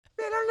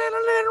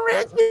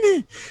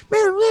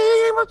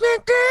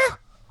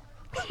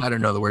I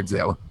don't know the words to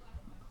that one.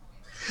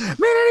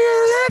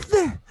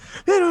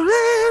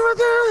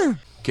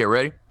 Okay,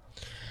 ready?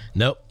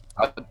 Nope.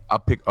 I'll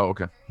pick. Oh,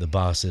 okay. The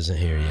boss isn't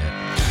here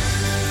yet.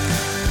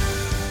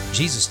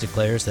 Jesus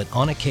declares that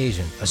on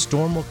occasion, a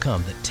storm will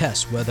come that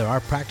tests whether our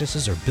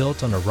practices are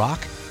built on a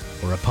rock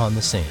or upon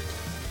the sand.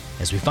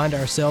 As we find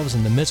ourselves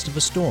in the midst of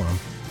a storm,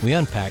 we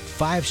unpack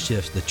 5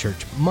 shifts the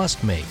church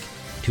must make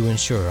to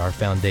ensure our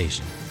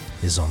foundation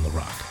is on the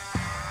rock.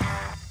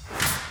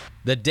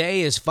 The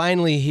day is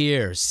finally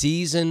here.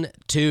 Season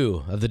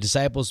 2 of the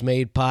Disciples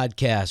Made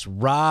podcast.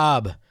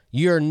 Rob,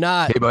 you're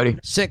not Hey, buddy.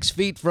 6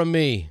 feet from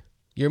me.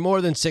 You're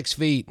more than 6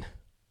 feet.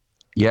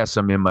 Yes,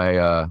 I'm in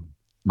my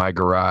my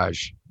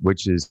garage,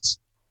 which is,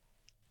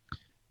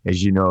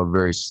 as you know, a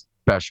very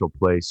special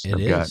place.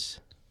 I've got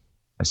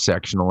a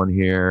sectional in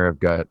here. I've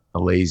got a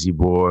lazy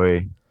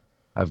boy.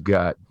 I've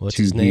got What's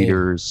 2 his name?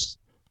 heaters.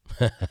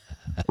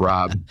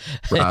 Rob.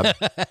 You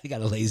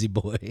got a lazy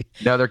boy.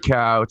 Another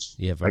couch.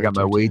 Yeah, I got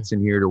my weights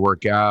in here to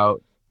work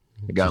out.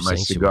 I got my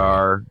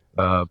cigar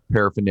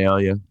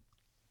paraphernalia.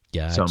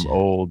 Gotcha. Some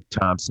old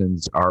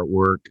Thompson's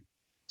artwork.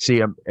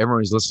 See,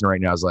 everyone who's listening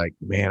right now is like,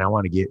 man, I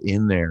want to get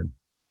in there.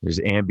 There's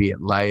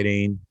ambient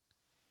lighting.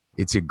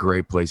 It's a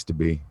great place to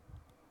be.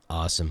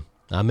 Awesome.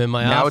 I'm in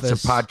my now office. Now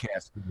it's a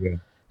podcast studio.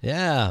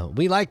 Yeah,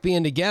 we like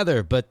being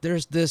together, but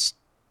there's this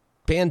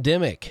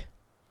pandemic.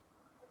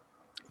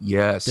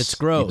 Yes. That's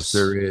gross.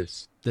 Yes, there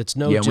is. That's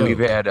no joke. Yeah, we've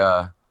had,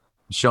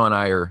 Michelle and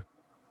I are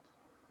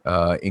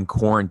in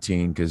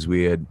quarantine because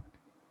we had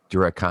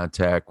direct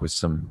contact with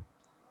some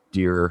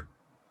dear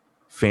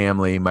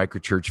family,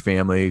 microchurch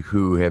family,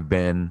 who have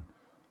been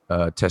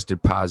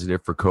tested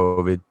positive for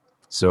COVID.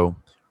 So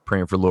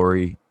praying for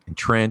Lori and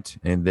Trent,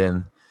 and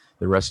then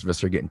the rest of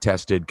us are getting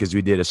tested because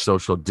we did a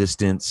social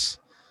distance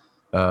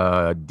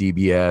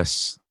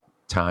DBS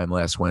time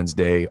last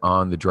Wednesday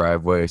on the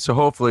driveway. So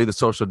hopefully the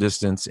social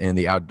distance and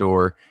the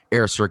outdoor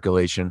air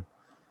circulation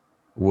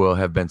will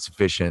have been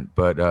sufficient.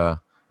 But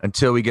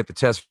until we get the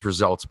test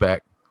results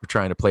back, we're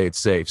trying to play it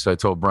safe. So I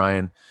told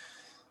Brian,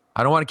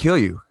 I don't want to kill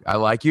you. I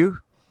like you.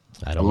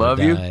 I don't love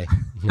you.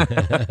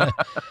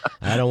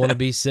 I don't want to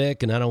be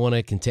sick, and I don't want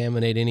to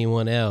contaminate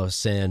anyone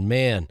else. And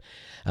man,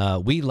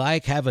 we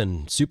like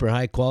having super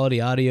high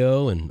quality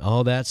audio and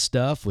all that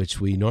stuff,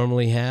 which we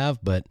normally have,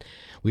 but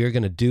we are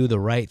going to do the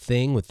right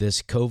thing with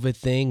this COVID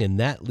thing. And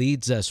that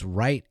leads us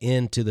right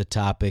into the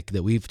topic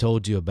that we've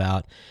told you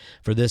about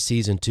for this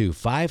season 2,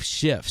 5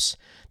 shifts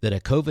that a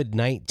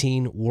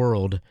COVID-19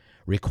 world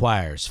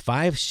requires.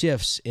 5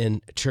 shifts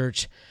in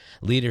church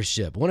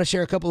leadership. I want to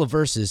share a couple of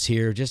verses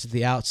here just at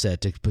the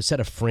outset to set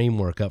a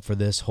framework up for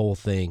this whole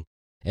thing.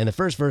 And the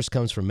first verse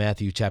comes from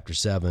Matthew chapter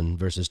 7,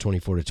 verses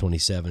 24 to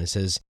 27. It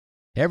says,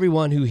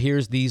 "Everyone who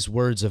hears these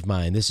words of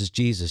mine," this is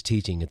Jesus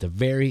teaching at the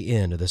very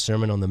end of the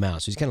Sermon on the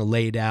Mount. So he's kind of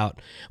laid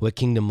out what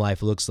kingdom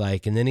life looks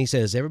like. And then he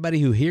says, "Everybody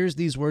who hears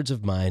these words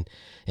of mine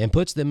and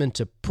puts them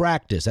into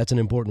practice," that's an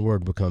important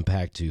word we'll come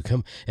back to,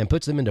 and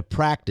puts them into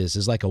practice,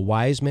 is like a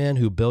wise man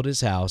who built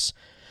his house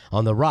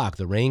on the rock.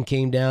 The rain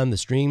came down, the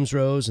streams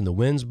rose, and the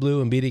winds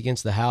blew and beat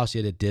against the house,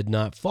 yet it did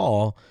not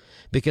fall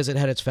because it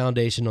had its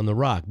foundation on the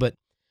rock. But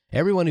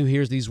everyone who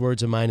hears these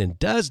words of mine and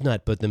does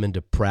not put them into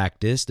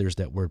practice," there's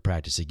that word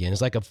practice again,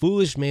 "is like a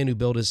foolish man who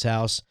built his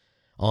house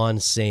on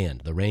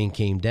sand. The rain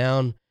came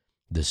down,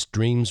 the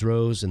streams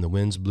rose, and the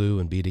winds blew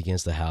and beat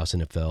against the house,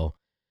 and it fell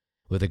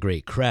with a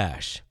great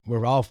crash."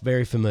 We're all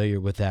very familiar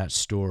with that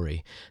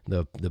story.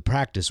 The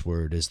practice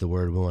word is the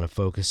word we want to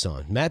focus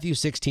on. Matthew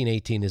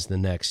 16:18 is the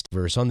next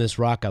verse. "On this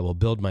rock I will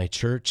build my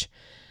church,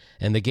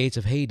 and the gates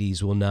of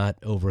Hades will not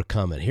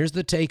overcome it." Here's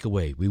the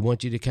takeaway we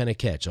want you to kind of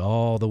catch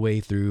all the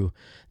way through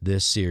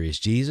this series.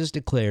 Jesus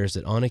declares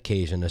that on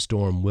occasion a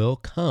storm will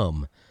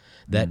come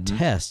that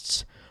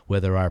tests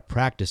whether our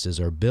practices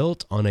are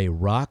built on a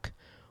rock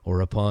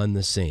or upon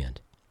the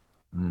sand.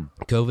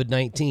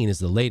 COVID-19 is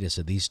the latest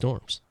of these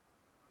storms.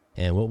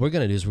 And what we're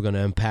going to do is we're going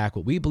to unpack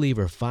what we believe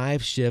are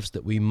 5 shifts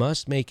that we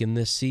must make in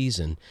this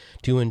season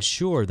to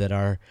ensure that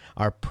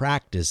our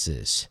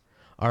practices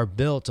are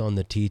built on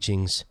the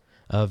teachings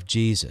of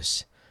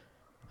Jesus.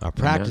 Our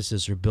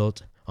practices are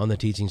built on the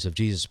teachings of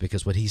Jesus,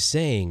 because what he's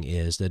saying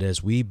is that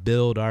as we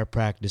build our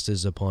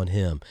practices upon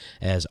him,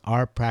 as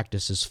our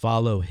practices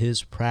follow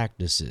his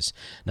practices,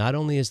 not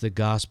only is the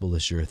gospel a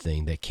sure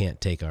thing that can't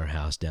take our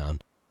house down,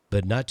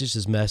 but not just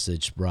his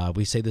message, Rob.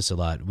 We say this a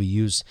lot. We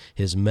use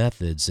his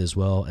methods as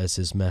well as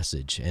his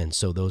message. And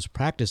so those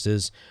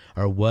practices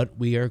are what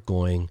we are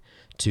going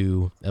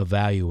to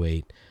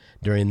evaluate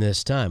during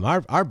this time.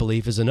 Our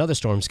belief is another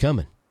storm's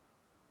coming,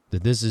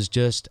 that this is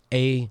just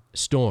a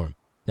storm.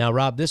 Now,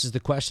 Rob, this is the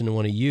question I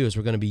want to use.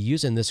 We're going to be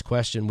using this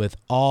question with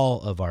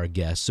all of our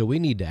guests, so we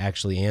need to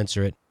actually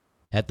answer it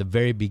at the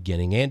very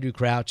beginning. Andrew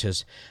Crouch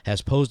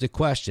has posed a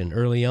question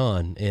early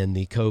on in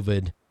the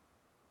COVID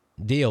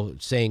deal,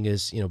 saying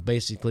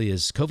basically,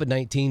 is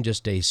COVID-19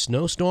 just a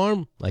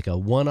snowstorm, like a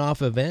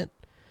one-off event?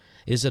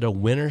 Is it a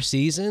winter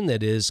season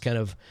that is kind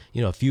of,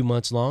 a few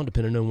months long,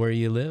 depending on where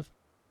you live?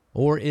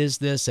 or is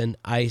this an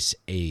ice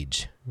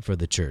age for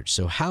the church?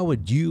 So how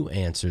would you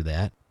answer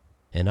that?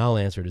 And I'll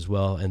answer it as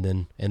well. And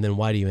then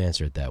why do you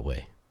answer it that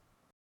way?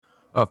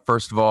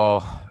 First of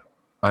all,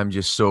 I'm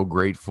just so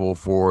grateful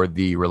for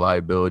the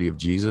reliability of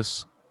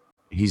Jesus.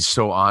 He's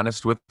so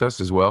honest with us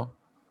as well.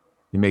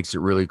 He makes it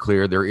really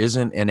clear. There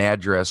isn't an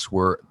address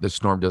where the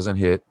storm doesn't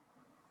hit.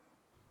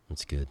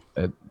 That's good.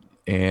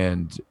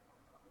 And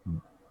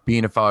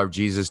being a follower of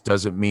Jesus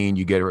doesn't mean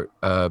you get,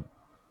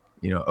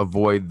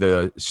 avoid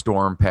the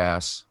storm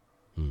pass.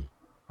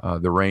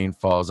 The rain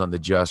falls on the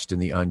just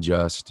and the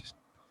unjust.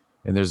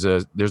 And there's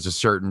a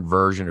certain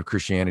version of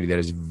Christianity that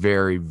is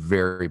very,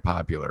 very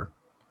popular.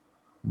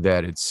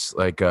 That it's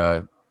like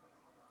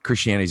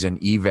Christianity is an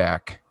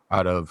evac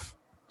out of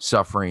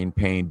suffering,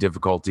 pain,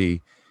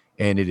 difficulty,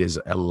 and it is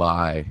a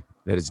lie.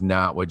 That is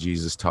not what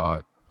Jesus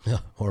taught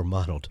or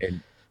modeled.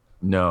 And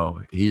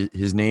no,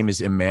 his name is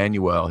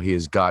Emmanuel. He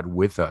is God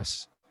with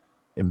us,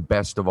 and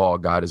best of all,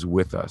 God is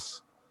with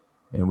us,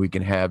 and we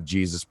can have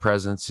Jesus'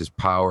 presence, his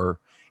power,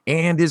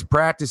 and his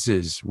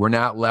practices. We're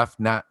not left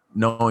not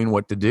knowing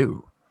what to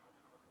do.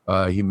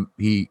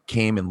 He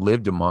came and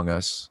lived among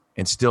us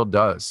and still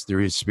does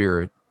through his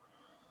spirit.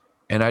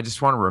 And I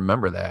just want to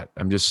remember that.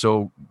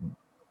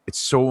 It's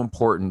so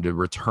important to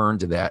return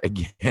to that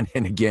again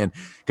and again,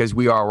 because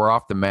we're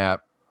off the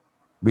map.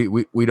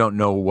 We don't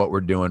know what we're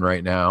doing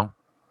right now.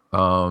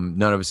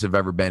 None of us have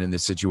ever been in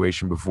this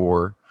situation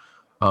before.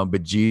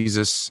 But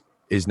Jesus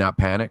is not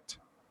panicked.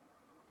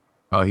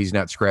 He's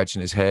not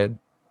scratching his head.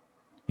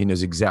 He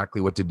knows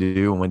exactly what to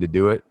do and when to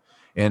do it.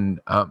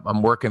 And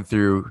I'm working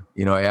through,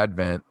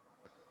 Advent,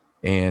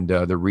 and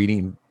the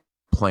reading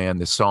plan,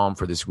 the Psalm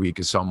for this week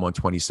is Psalm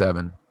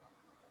 127.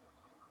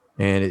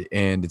 And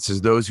it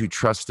says, those who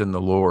trust in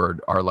the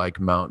Lord are like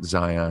Mount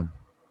Zion,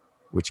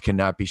 which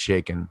cannot be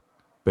shaken,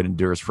 but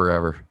endures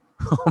forever.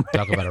 Oh,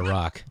 talk about a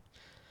rock.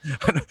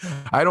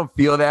 I don't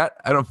feel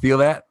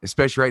that.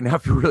 Especially right now, I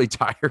feel really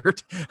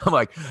tired. I'm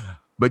like,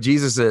 but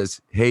Jesus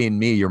says, hey, in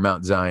me, you're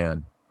Mount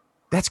Zion.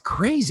 That's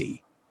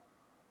crazy.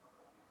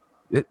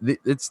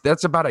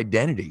 That's about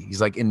identity.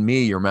 He's like, in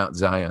me, you're Mount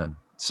Zion.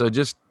 So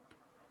just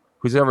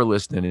who's ever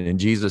listening, in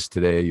Jesus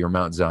today, you're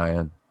Mount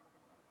Zion.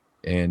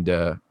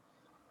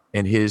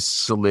 And his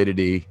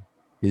solidity,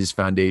 his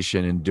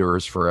foundation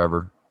endures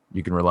forever.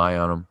 You can rely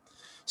on him.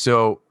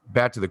 So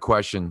back to the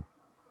question.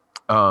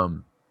 I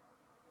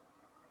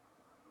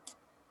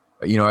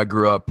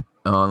grew up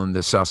on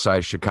the south side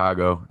of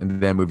Chicago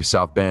and then moved to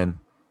South Bend.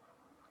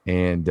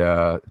 And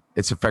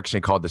it's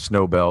affectionately called the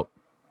Snow Belt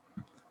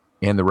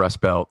and the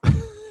Rust Belt.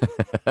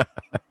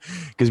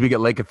 Because we get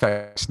lake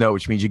effect snow,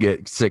 which means you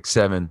get 6,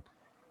 7,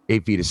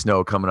 8 feet of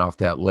snow coming off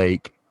that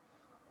lake.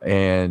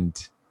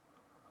 And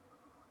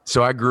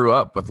so I grew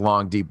up with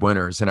long, deep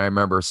winters. And I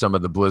remember some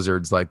of the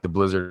blizzards, like the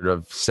blizzard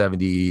of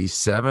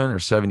 77 or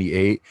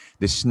 78.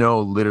 The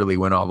snow literally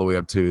went all the way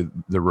up to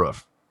the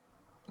roof.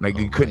 Like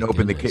you couldn't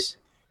open the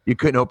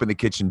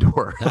kitchen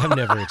door. I've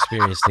never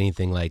experienced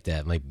anything like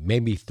that. Like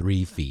maybe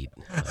 3 feet.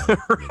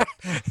 Right.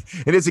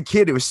 And as a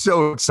kid, it was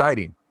so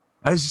exciting.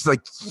 I was just like,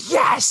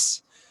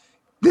 yes,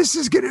 this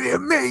is going to be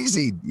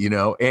amazing,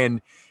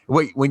 And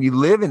when you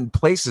live in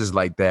places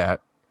like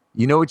that,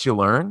 you know what you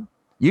learn?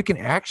 You can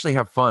actually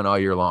have fun all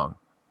year long.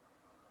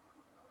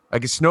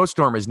 Like a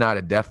snowstorm is not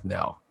a death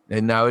knell.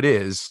 And now it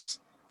is.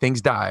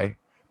 Things die.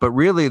 But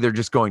really, they're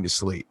just going to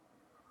sleep.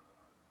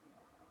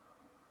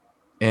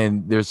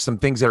 And there's some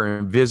things that are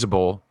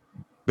invisible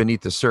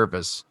beneath the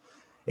surface.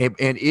 And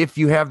if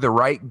you have the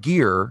right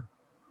gear,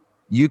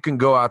 you can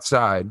go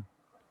outside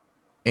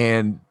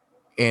and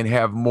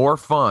have more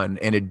fun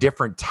and a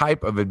different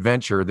type of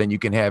adventure than you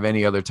can have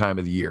any other time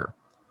of the year.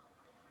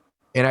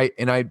 And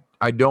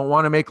I don't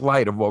want to make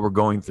light of what we're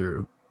going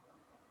through,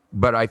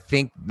 but I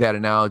think that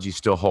analogy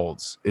still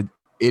holds. It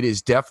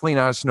is definitely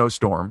not a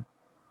snowstorm.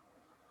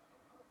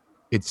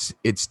 It's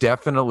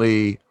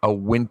definitely a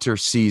winter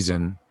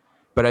season,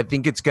 but I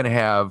think it's going to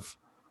have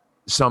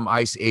some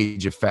ice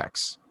age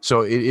effects.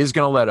 So it is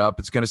going to let up.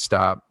 It's going to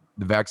stop.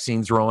 The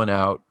vaccine's rolling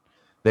out.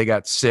 They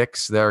got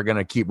 6 that are going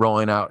to keep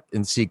rolling out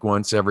in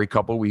sequence every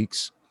couple of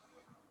weeks.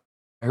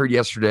 I heard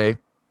yesterday,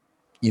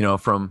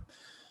 from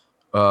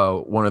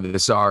one of the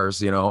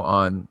SARs,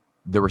 on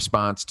the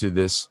response to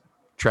this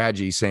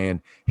tragedy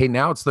saying, hey,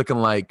 now it's looking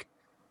like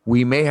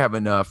we may have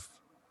enough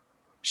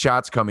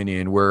shots coming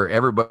in where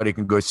everybody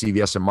can go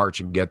CVS in March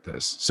and get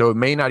this. So it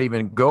may not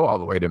even go all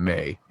the way to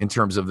May in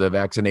terms of the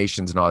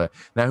vaccinations and all that.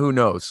 Now, who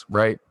knows,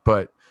 right?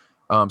 But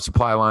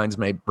supply lines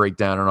may break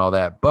down and all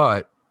that.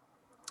 But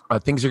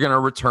things are going to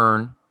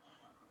return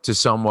to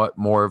somewhat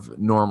more of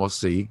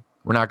normalcy.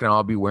 We're not going to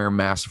all be wearing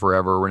masks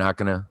forever. We're not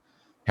going to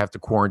have to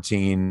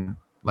quarantine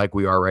like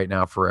we are right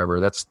now forever.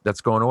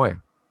 That's going away.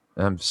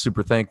 I'm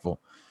super thankful.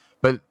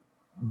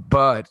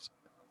 But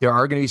there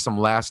are going to be some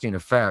lasting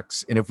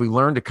effects. And if we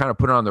learn to kind of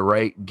put on the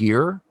right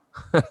gear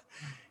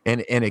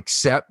and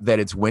accept that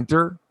it's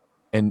winter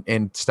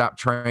and stop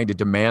trying to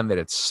demand that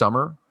it's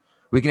summer,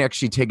 we can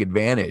actually take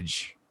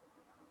advantage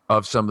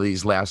of some of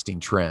these lasting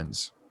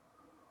trends.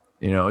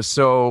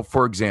 So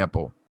for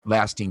example,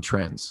 lasting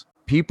trends.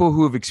 people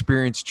who have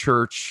experienced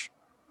church,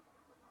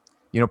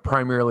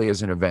 primarily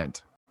as an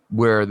event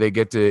where they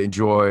get to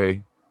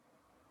enjoy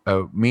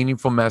a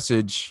meaningful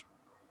message,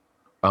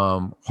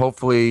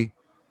 hopefully,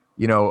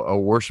 a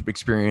worship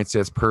experience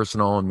that's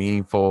personal and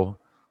meaningful,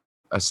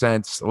 a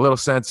little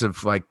sense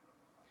of like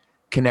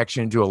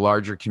connection to a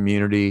larger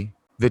community.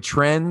 The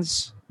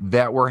trends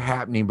that were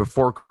happening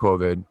before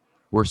COVID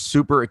were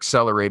super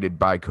accelerated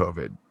by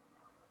COVID.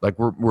 Like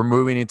we're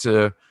moving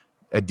into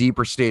a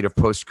deeper state of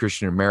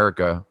post-Christian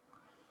America.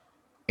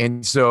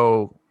 And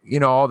so,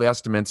 all the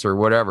estimates or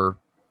whatever,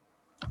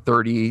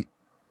 30%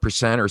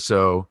 or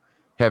so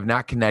have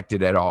not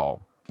connected at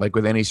all, like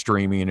with any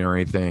streaming or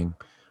anything.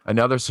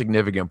 Another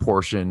significant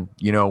portion,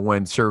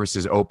 when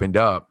services opened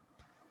up,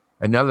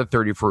 another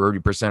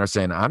 40% are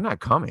saying, I'm not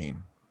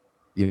coming.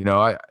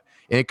 And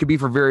it could be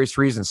for various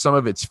reasons. Some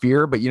of it's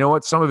fear, but you know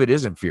what? Some of it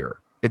isn't fear.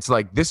 It's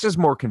like, this is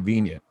more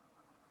convenient.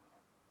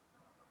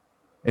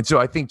 And so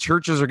I think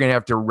churches are going to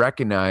have to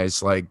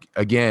recognize, like,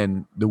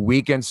 again, the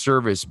weekend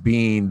service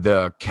being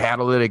the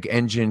catalytic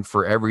engine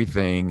for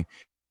everything.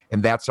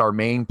 And that's our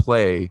main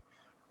play.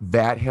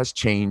 That has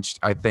changed,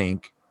 I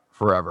think,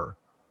 forever.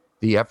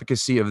 The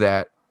efficacy of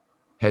that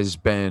has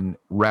been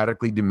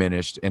radically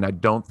diminished. And I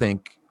don't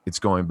think it's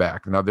going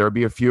back. Now, there'll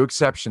be a few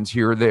exceptions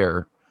here or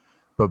there,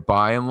 but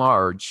by and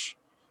large,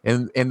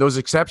 and those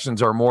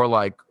exceptions are more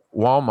like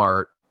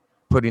Walmart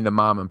putting the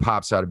mom and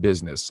pops out of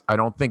business. I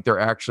don't think they're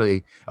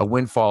actually a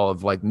windfall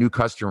of like new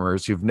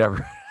customers who've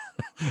never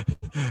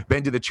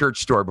been to the church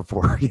store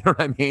before. You know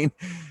what I mean?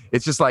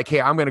 It's just like,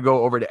 hey, I'm going to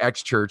go over to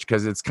X church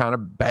because it's kind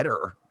of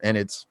better. And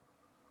it's,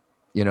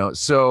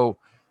 so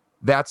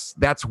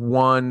that's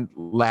one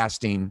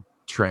lasting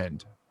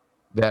trend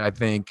that I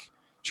think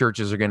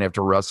churches are going to have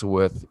to wrestle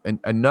with.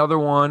 And another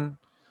one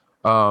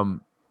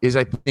is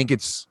I think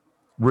it's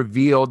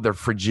revealed the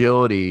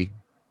fragility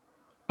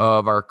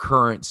of our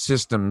current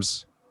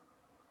systems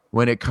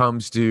when it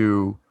comes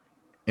to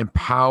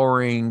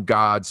empowering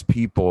God's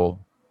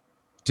people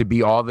to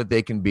be all that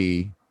they can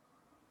be,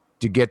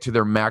 to get to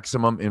their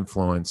maximum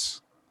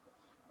influence.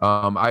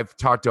 I've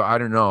talked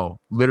to,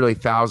 literally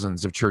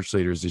thousands of church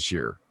leaders this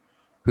year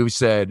who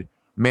said,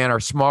 man, our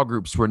small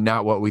groups were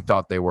not what we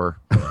thought they were.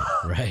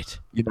 Right.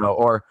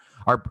 Or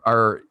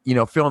our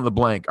fill in the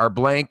blank. Our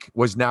blank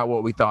was not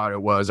what we thought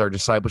it was. Our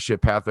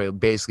discipleship pathway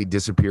basically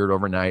disappeared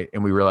overnight.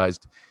 And we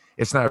realized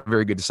it's not a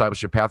very good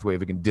discipleship pathway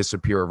if it can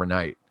disappear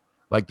overnight.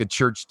 Like the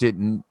church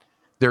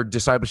their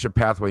discipleship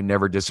pathway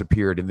never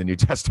disappeared in the New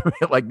Testament,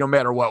 like no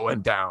matter what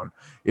went down,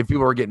 if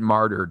people were getting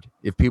martyred,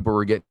 if people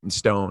were getting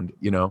stoned,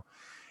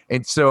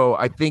 And so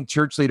I think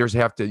church leaders they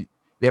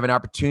have an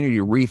opportunity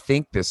to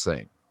rethink this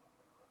thing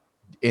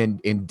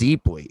and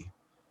deeply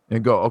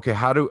and go, okay,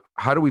 how do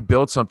we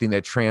build something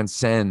that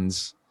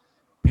transcends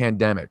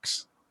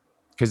pandemics?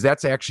 Because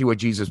that's actually what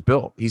Jesus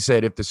built. He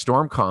said, if the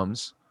storm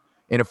comes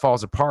and it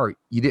falls apart,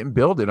 you didn't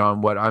build it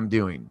on what I'm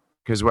doing,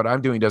 because what I'm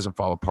doing doesn't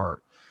fall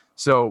apart.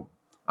 So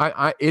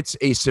it's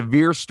a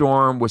severe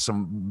storm with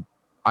some,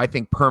 I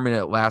think,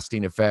 permanent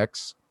lasting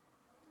effects.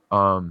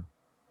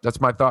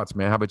 That's my thoughts,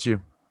 man. How about you?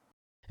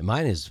 And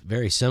mine is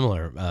very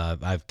similar.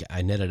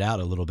 I netted out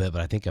a little bit,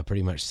 but I think I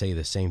pretty much say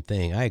the same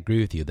thing. I agree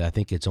with you that I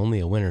think it's only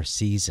a winter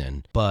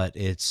season, but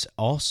it's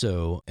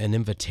also an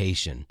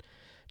invitation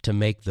to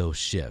make those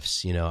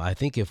shifts. I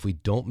think if we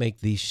don't make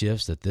these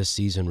shifts that this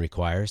season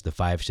requires, the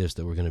 5 shifts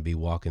that we're going to be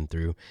walking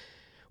through,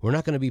 we're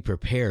not going to be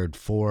prepared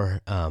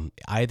for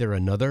either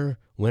another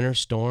winter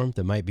storm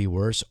that might be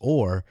worse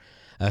or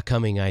a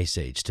coming ice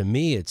age. To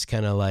me, it's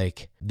kind of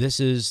like this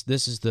is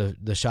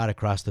the shot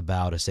across the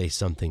bow to say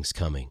something's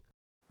coming.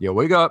 Yeah,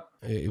 wake up.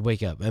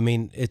 Wake up. I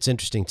mean, it's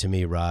interesting to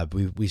me, Rob.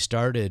 We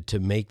started to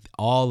make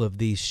all of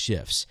these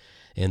shifts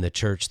in the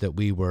church that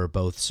we were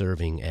both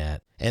serving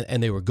at,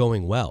 and they were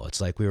going well.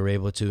 It's like we were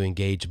able to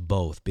engage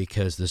both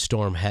because the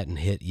storm hadn't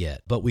hit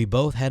yet. But we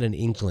both had an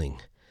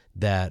inkling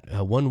that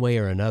one way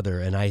or another,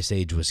 an ice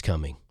age was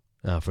coming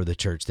for the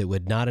church that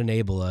would not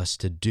enable us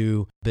to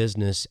do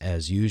business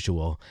as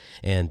usual.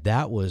 And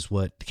that was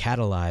what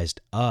catalyzed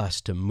us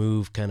to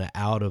move kind of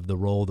out of the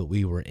role that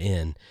we were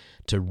in,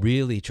 to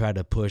really try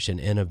to push and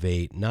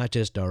innovate, not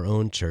just our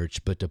own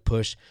church, but to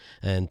push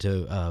and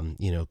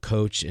to,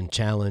 coach and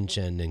challenge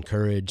and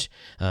encourage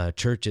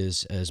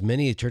churches, as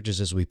many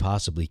churches as we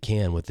possibly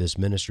can, with this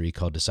ministry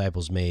called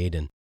Disciples Made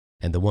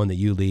and the one that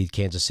you lead,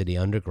 Kansas City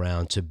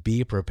Underground, to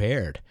be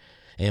prepared.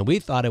 And we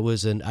thought it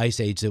was an ice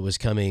age that was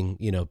coming,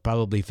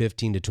 probably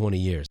 15 to 20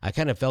 years. I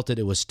kind of felt that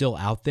it was still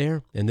out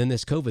there. And then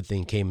this COVID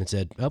thing came and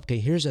said, okay,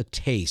 here's a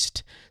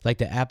taste, like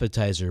the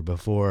appetizer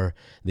before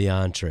the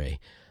entree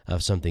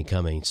of something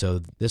coming.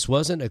 So this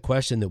wasn't a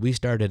question that we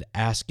started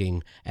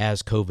asking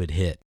as COVID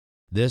hit.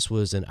 This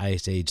was an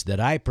ice age that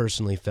I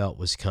personally felt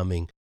was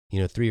coming,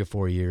 3 or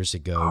 4 years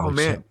ago. Oh,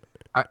 man.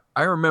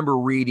 I remember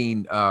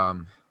reading,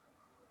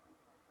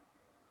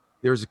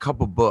 there's a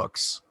couple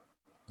books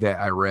that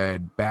I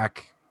read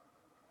back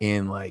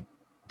in like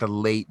the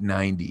late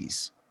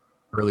 90s,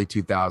 early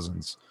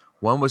 2000s.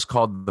 One was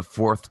called The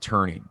Fourth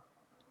Turning,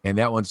 and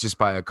that one's just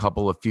by a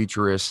couple of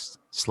futurists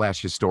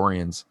 /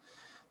 historians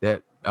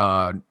that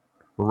were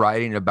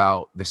writing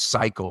about the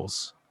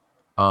cycles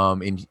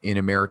in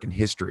American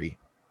history.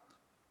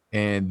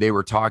 And they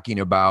were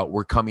talking about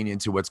we're coming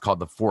into what's called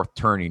the fourth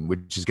turning,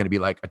 which is going to be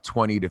like a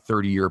 20 to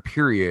 30 year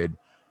period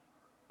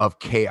of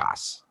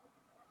chaos,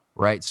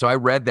 right? So I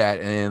read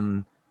that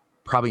in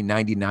probably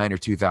 99 or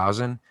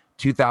 2000.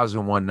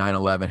 2001,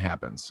 9/11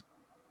 happens,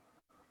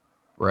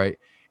 right?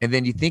 And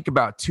then you think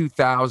about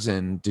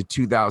 2000 to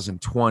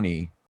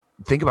 2020,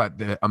 think about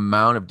the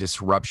amount of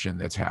disruption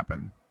that's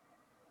happened.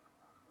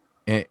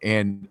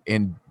 And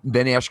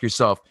then ask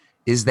yourself,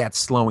 is that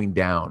slowing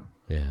down?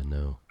 Yeah,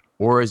 no.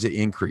 Or is it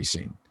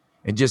increasing?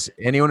 And just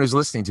anyone who's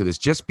listening to this,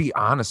 just be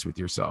honest with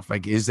yourself.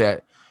 Like, is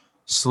that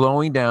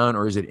slowing down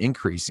or is it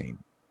increasing?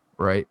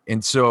 Right.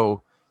 And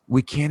so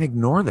we can't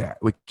ignore that.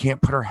 We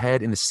can't put our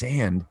head in the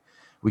sand.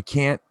 We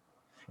can't.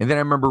 And then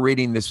I remember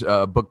reading this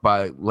book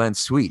by Len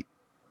Sweet,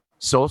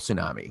 Soul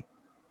Tsunami.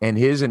 And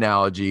his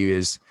analogy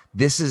is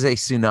this is a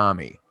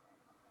tsunami.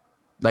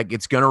 Like,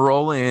 it's going to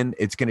roll in,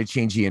 it's going to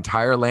change the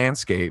entire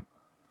landscape,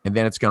 and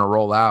then it's going to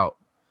roll out.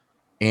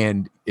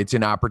 And it's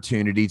an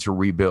opportunity to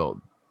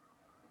rebuild,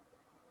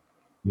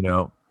 you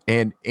know,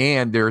 and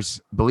there's,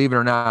 believe it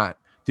or not,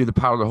 through the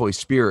power of the Holy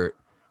Spirit,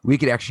 we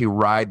could actually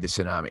ride the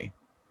tsunami.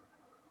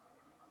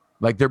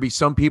 Like, there'd be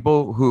some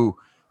people who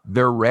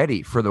they're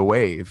ready for the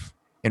wave,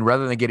 and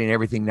rather than getting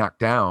everything knocked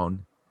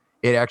down,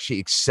 it actually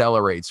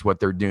accelerates what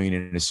they're doing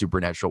in a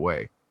supernatural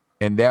way.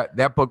 And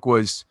that book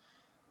was,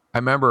 I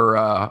remember,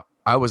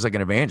 I was like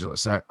an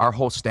evangelist. Our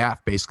whole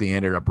staff basically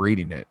ended up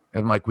reading it.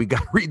 I'm like, we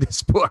got to read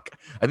this book.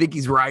 I think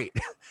he's right.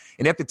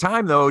 And at the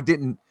time, though,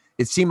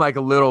 it seemed like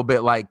a little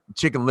bit like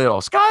Chicken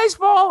Little. Sky's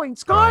falling.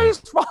 Sky's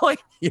falling.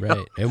 Right.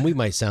 Know? And we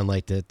might sound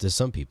like that to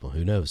some people.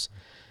 Who knows?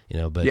 You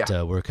know, but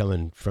we're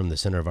coming from the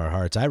center of our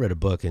hearts. I read a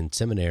book in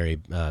seminary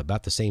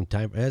about the same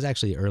time. It was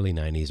actually early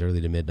to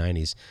mid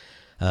 90s,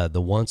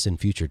 The Once and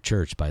Future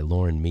Church by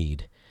Lauren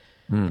Mead.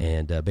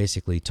 And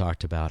basically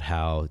talked about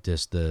how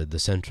just the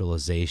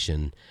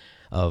centralization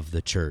of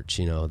the church,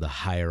 you know, the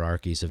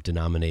hierarchies of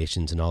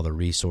denominations and all the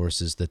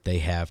resources that they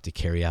have to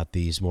carry out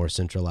these more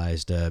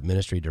centralized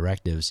ministry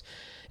directives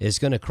is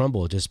going to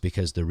crumble just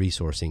because the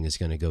resourcing is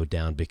going to go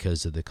down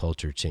because of the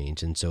culture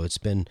change. And so it's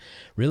been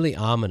really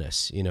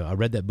ominous. You know, I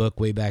read that book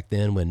way back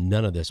then when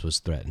none of this was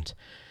threatened.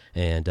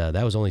 And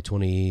that was only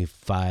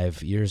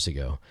 25 years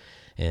ago.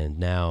 And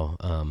now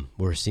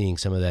we're seeing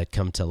some of that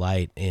come to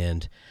light.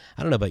 And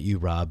I don't know about you,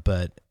 Rob,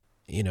 but,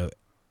 you know,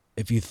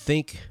 if you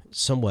think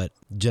somewhat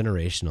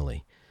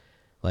generationally,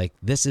 like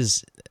this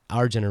is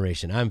our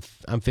generation. I'm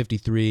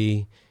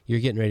 53. You're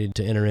getting ready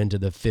to enter into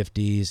the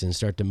 50s and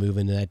start to move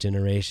into that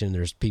generation.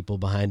 There's people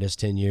behind us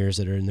 10 years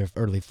that are in their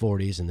early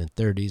 40s and then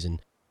 30s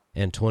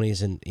and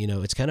 20s. And, you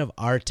know, it's kind of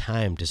our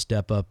time to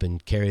step up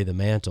and carry the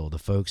mantle. The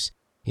folks,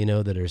 you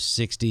know, that are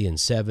 60 and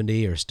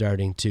 70 are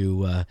starting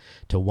to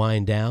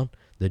wind down,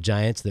 the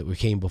giants that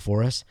came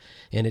before us.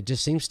 And it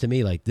just seems to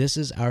me like this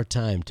is our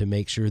time to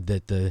make sure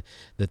that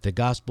the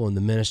gospel and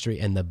the ministry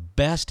and the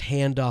best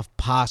handoff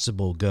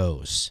possible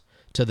goes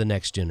to the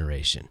next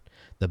generation,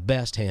 the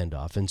best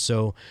handoff. And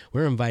so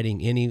we're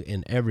inviting any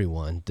and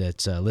everyone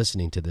that's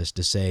listening to this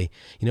to say,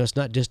 you know, it's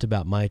not just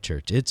about my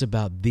church. It's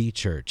about the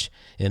church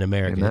in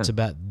America. Amen. It's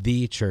about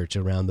the church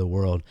around the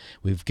world.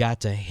 We've got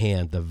to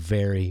hand the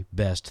very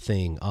best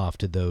thing off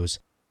to those.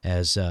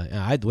 As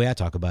the way I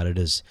talk about it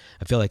is,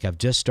 I feel like I've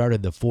just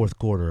started the fourth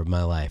quarter of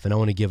my life, and I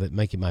want to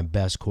make it my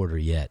best quarter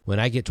yet.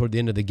 When I get toward the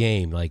end of the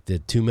game, like the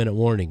 2-minute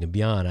warning and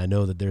beyond, I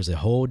know that there's a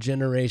whole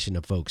generation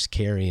of folks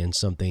carrying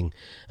something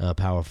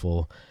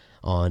powerful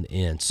on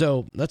in.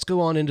 So let's go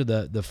on into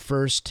the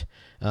first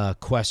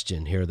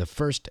question here, the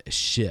first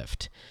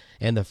shift.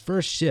 And the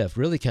first shift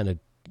really kind of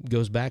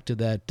goes back to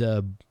that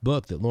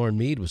book that Lauren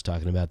Mead was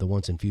talking about, The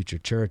Once and Future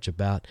Church,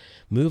 about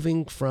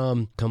moving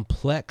from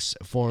complex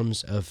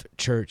forms of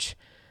church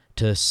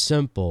to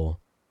simple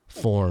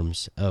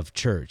forms of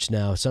church.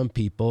 Now, some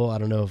people, I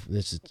don't know if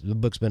the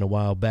book's been a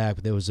while back,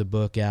 but there was a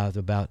book out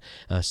about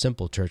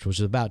Simple Church, which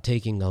is about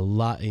taking a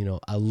lot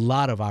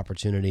of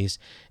opportunities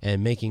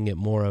and making it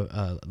more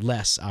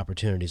less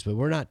opportunities. But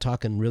we're not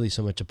talking really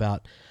so much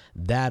about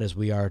that as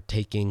we are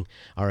taking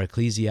our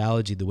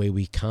ecclesiology, the way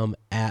we come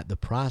at the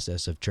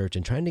process of church,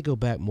 and trying to go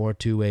back more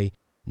to a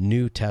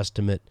New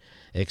Testament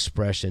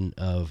expression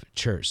of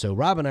church. So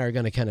Rob and I are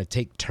going to kind of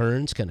take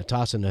turns, kind of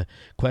tossing a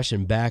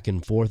question back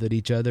and forth at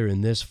each other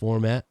in this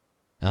format.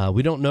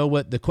 We don't know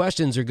what the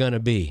questions are going to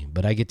be,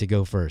 but I get to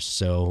go first.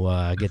 So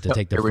I get to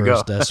take the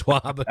first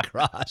swab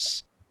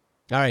across.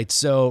 All right,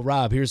 so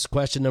Rob, here's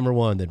question number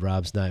 1 that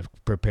Rob's not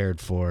prepared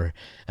for.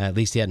 At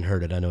least he hadn't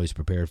heard it. I know he's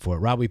prepared for it.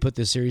 Rob, we put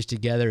this series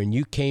together, and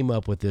you came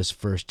up with this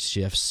first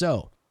shift.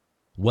 So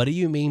what do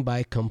you mean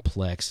by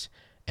complex,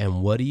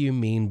 and what do you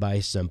mean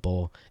by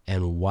simple,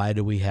 and why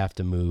do we have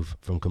to move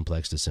from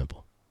complex to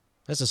simple?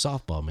 That's a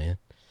softball, man.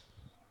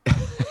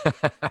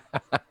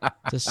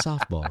 It's a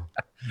softball.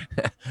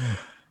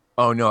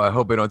 Oh, no, I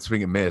hope I don't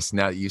swing and miss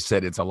now that you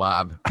said it's a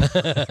lob.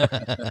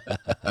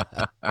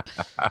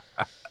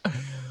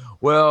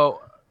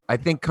 Well, I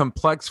think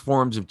complex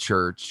forms of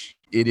church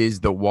it is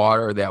the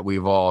water that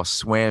we've all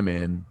swam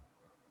in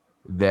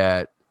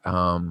that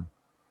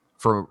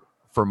for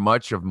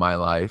much of my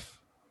life,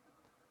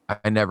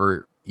 I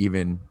never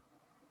even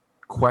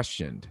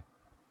questioned.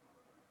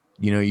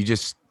 You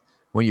just,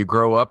 when you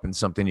grow up in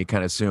something, you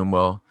kind of assume,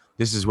 well,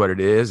 this is what it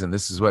is, and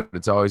this is what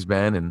it's always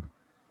been,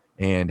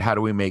 and how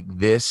do we make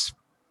this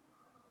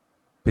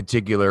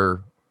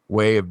particular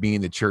way of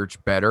being the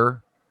church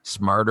better,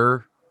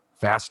 smarter,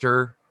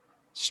 faster,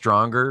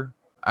 stronger?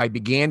 I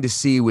began to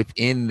see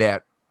within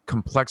that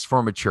complex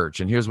form of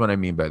church, and here's what I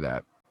mean by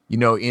that.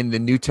 In the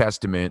New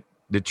Testament,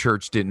 the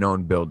church didn't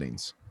own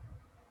buildings.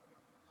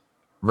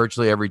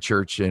 Virtually every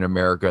church in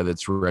America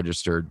that's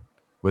registered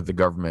with the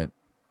government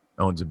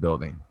owns a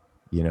building.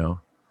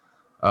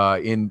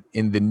 In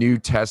the New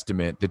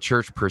Testament, the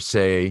church per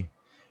se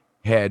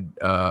had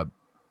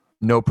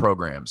no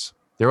programs.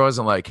 There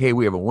wasn't like, hey,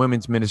 we have a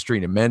women's ministry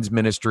and a men's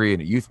ministry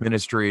and a youth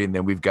ministry, and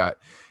then we've got,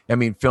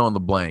 fill in the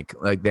blank.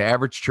 Like the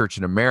average church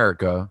in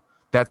America,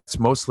 that's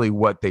mostly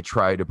what they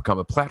try to become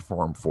a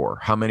platform for.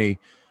 How many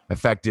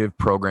effective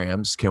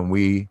programs can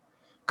we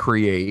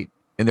create?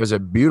 And there's a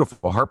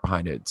beautiful heart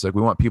behind it. It's like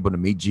we want people to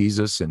meet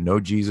Jesus and know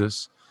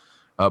Jesus,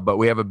 but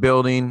we have a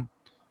building.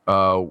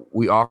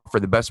 We offer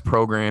the best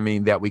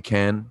programming that we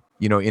can.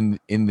 In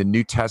the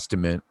New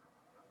Testament,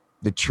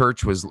 the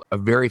church was a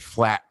very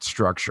flat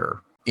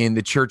structure. In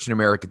the church in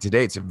America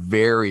today, it's a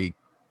very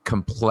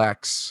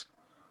complex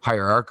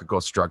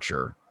hierarchical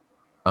structure.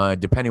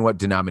 Depending what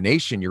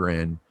denomination you're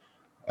in,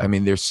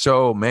 there's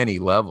so many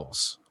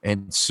levels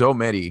and so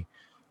many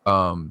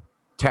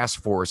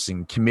task force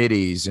and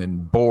committees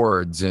and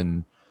boards,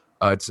 and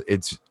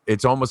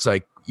it's almost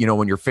like,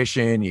 when you're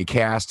fishing, you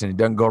cast and it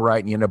doesn't go right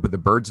and you end up with a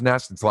bird's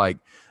nest. It's like,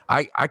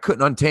 I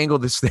couldn't untangle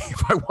this thing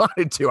if I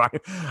wanted to.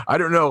 I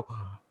don't know.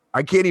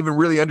 I can't even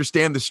really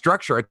understand the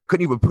structure. I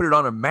couldn't even put it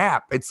on a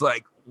map. It's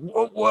like,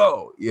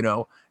 whoa,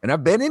 and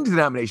I've been in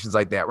denominations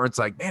like that where it's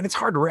like, man, it's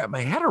hard to wrap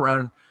my head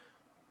around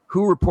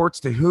who reports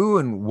to who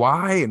and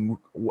why and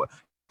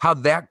how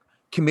that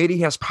committee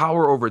has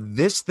power over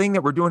this thing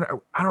that we're doing.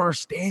 I don't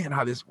understand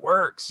how this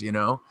works,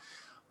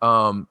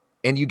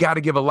 and you got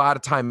to give a lot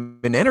of time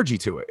and energy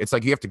to it. It's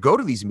like you have to go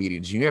to these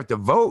meetings, you have to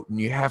vote, and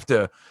you have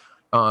to,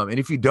 and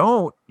if you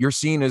don't, you're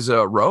seen as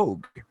a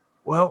rogue.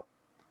 Well,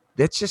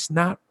 that's just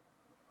not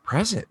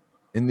present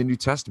in the New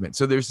Testament.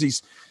 So there's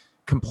these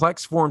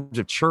complex forms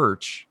of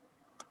church,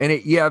 and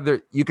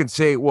you can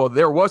say, well,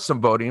 there was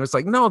some voting. It's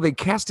like, no, they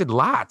casted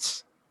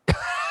lots.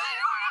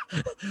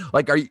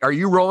 Like, are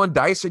you rolling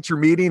dice at your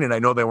meeting? And I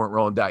know they weren't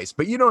rolling dice,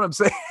 but you know what I'm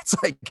saying? It's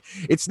like,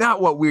 it's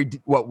not what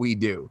we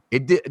do.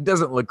 It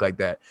doesn't look like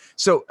that.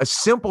 So a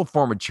simple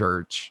form of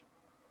church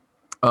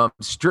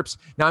strips.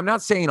 Now, I'm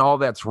not saying all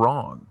that's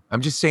wrong. I'm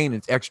just saying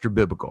it's extra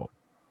biblical.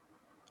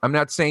 I'm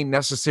not saying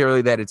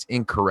necessarily that it's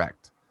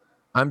incorrect.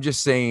 I'm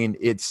just saying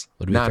it's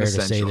not essential. Would it be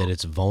fair to say that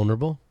it's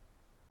vulnerable?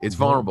 It's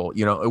vulnerable,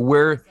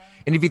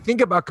 and if you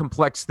think about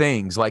complex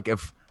things, like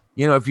if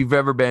you've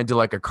ever been to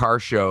like a car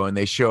show and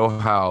they show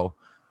how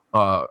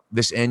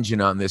this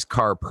engine on this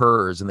car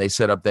purrs, and they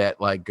set up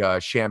that like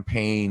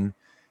champagne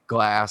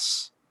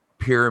glass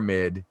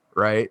pyramid,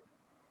 right?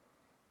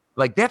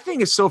 Like that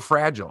thing is so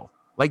fragile.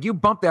 Like you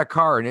bump that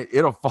car and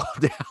it'll fall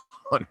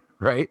down,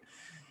 right?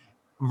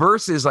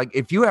 Versus like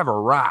if you have a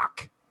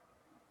rock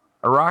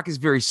is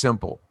very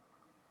simple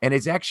and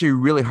it's actually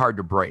really hard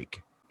to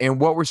break. And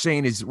what we're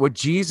saying is what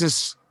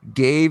Jesus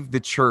gave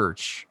the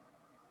church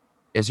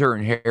as her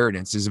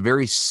inheritance is a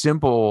very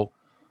simple,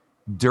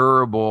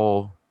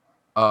 durable,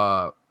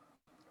 and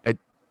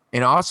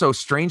also,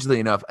 strangely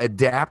enough,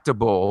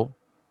 adaptable,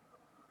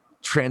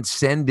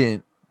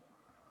 transcendent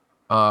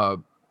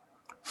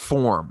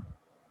form.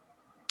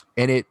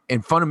 And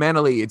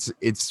fundamentally,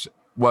 it's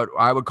what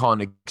I would call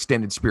an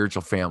extended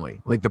spiritual family.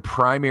 Like the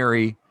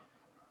primary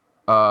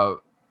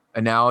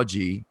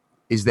analogy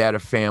is that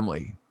of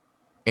family.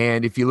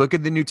 And if you look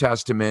at the New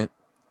Testament,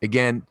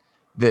 again,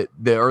 the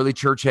early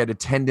church had a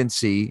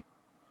tendency,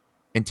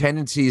 and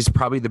tendency is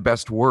probably the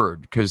best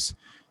word because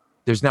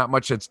there's not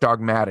much that's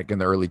dogmatic in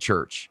the early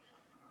church.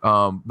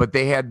 But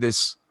they had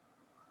this,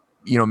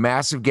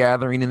 massive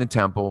gathering in the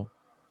temple.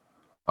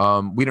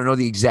 We don't know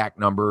the exact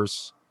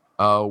numbers.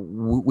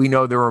 We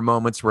know there were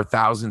moments where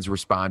thousands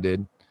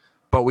responded,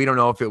 but we don't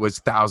know if it was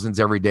thousands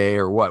every day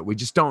or what. We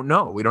just don't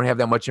know. We don't have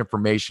that much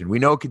information. We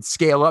know it could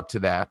scale up to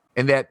that,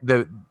 and that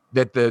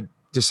the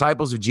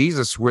disciples of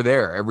Jesus were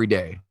there every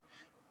day,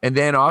 and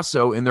then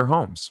also in their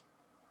homes.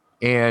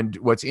 And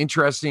what's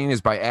interesting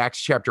is by Acts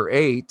chapter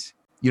 8,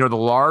 the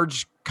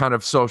large kind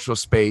of social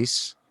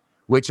space,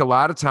 which a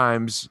lot of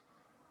times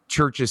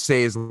churches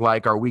say is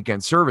like our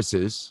weekend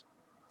services,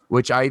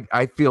 which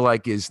I feel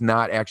like is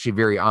not actually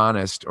very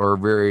honest or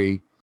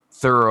very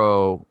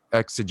thorough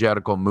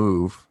exegetical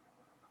move.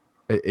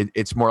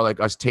 It's more like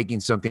us taking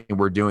something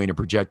we're doing and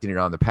projecting it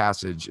on the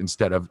passage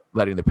instead of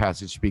letting the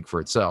passage speak for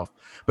itself.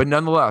 But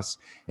nonetheless,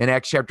 in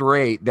Acts chapter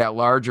 8, that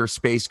larger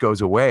space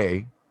goes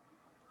away.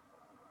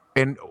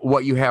 And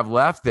what you have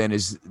left then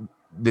is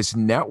this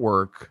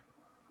network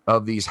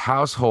of these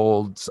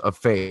households of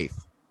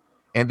faith.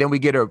 And then we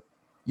get a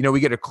we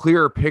get a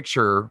clearer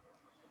picture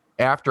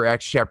after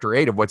Acts chapter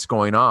 8 of what's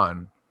going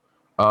on,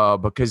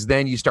 because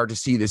then you start to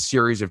see this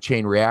series of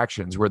chain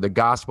reactions where the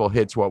gospel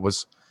hits what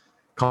was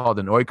called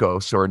an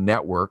oikos, or a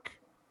network.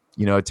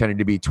 It tended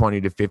to be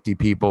 20 to 50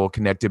 people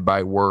connected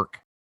by work,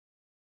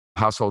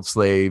 household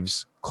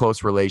slaves,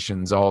 close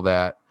relations, all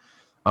that.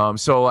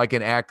 So like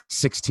in Acts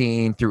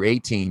 16 through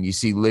 18, you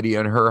see Lydia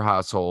and her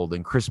household,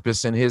 and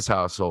Crispus and his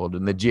household,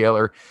 and the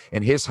jailer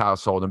and his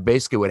household. And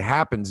basically what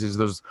happens is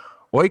those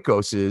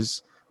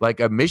oikoses, like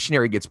a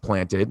missionary gets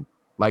planted,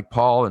 like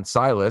Paul and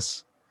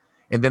Silas,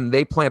 and then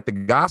they plant the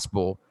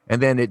gospel,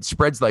 and then it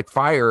spreads like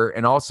fire.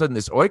 And all of a sudden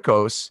this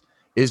oikos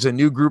is a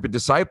new group of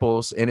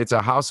disciples, and it's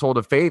a household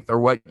of faith, or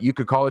what you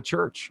could call a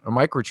church, a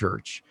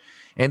microchurch.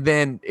 And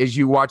then as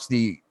you watch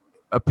the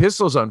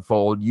epistles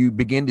unfold, you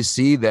begin to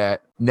see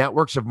that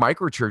networks of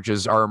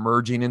microchurches are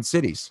emerging in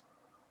cities,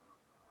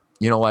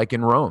 like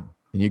in Rome.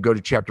 And you go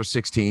to chapter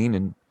 16,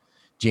 and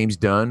James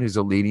Dunn, who's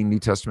a leading New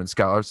Testament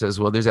scholar, says,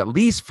 well, there's at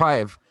least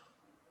 5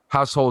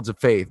 households of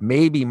faith,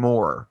 maybe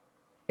more.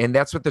 And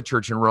that's what the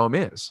church in Rome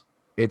is.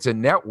 It's a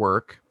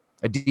network,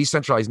 a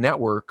decentralized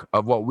network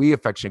of what we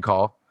affectionately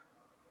call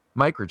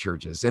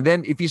microchurches. And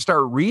then if you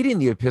start reading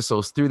the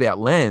epistles through that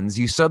lens,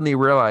 you suddenly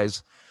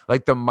realize,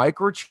 like, the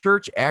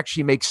microchurch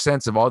actually makes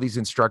sense of all these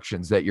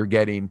instructions that you're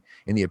getting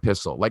in the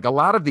epistle. Like, a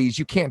lot of these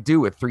you can't do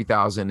with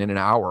 3,000 in an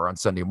hour on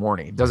Sunday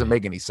morning. It doesn't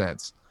make any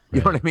sense. You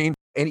know what I mean?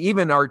 And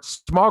even our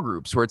small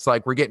groups, where it's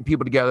like we're getting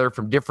people together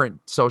from different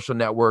social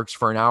networks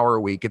for an hour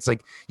a week. It's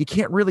like you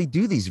can't really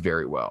do these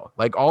very well.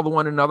 Like all the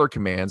one another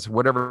commands,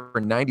 whatever,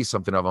 90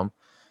 something of them.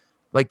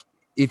 Like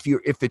if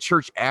the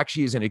church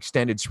actually is an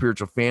extended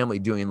spiritual family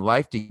doing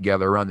life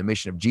together around the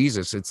mission of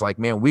Jesus, it's like,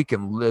 man, we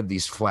can live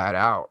these flat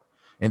out.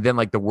 And then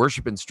like the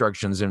worship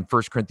instructions in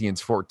 1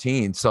 Corinthians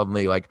 14,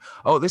 suddenly like,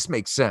 oh, this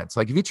makes sense.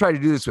 Like if you try to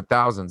do this with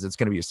thousands, it's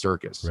going to be a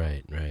circus.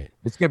 Right.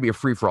 It's going to be a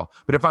free for all.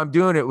 But if I'm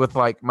doing it with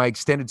like my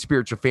extended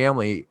spiritual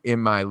family in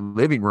my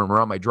living room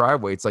or on my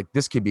driveway, it's like,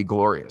 this could be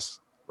glorious.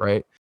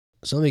 Right.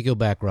 So let me go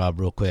back, Rob,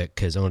 real quick,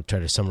 because I want to try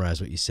to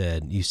summarize what you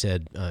said. You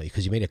said,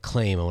 because you made a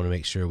claim, I want to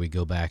make sure we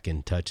go back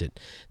and touch it,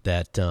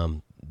 that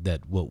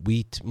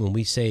when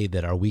we say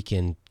that our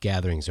weekend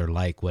gatherings are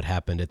like what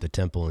happened at the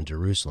temple in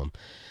Jerusalem,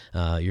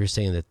 you're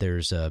saying that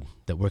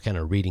that we're kind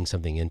of reading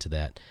something into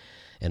that.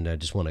 And I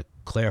just want to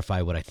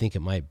clarify what I think it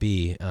might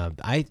be.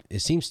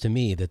 It seems to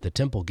me that the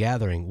temple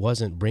gathering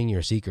wasn't bring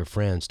your seeker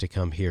friends to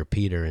come hear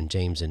Peter and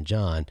James and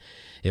John.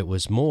 It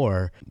was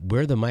more,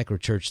 we're the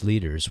microchurch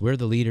leaders. We're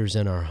the leaders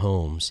in our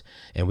homes,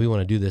 and we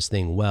want to do this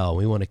thing well.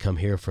 We want to come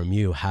hear from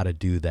you how to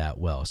do that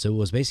well. So it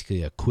was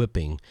basically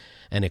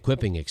an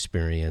equipping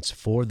experience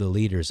for the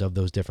leaders of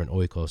those different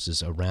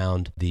oikoses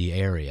around the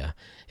area,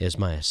 is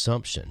my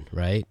assumption,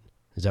 right?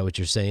 Is that what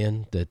you're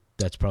saying?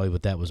 That's probably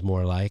what that was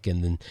more like?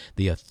 And then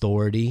the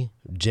authority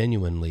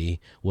genuinely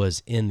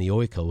was in the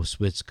oikos,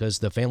 which, because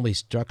the family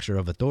structure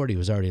of authority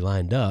was already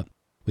lined up.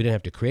 We didn't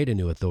have to create a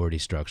new authority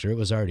structure. It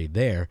was already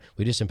there.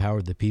 We just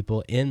empowered the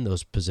people in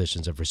those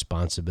positions of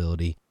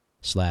responsibility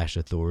 /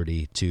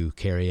 authority to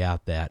carry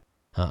out that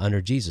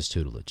under Jesus'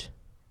 tutelage.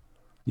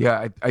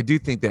 Yeah, I do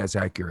think that's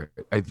accurate.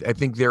 I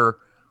think there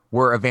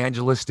were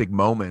evangelistic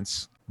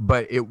moments,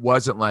 but it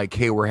wasn't like,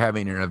 hey, we're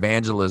having an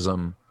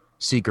evangelism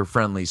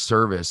seeker-friendly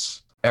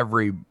service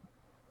every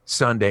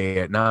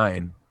Sunday at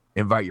 9.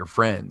 Invite your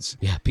friends.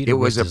 Yeah, Peter, it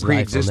was a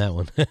pre-existing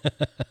on that one.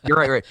 You're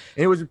right. And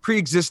it was a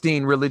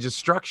pre-existing religious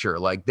structure.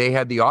 Like they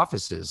had the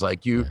offices,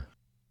 like you. Yeah.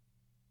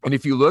 And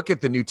if you look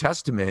at the New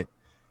Testament,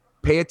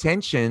 pay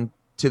attention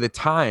to the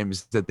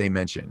times that they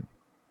mention.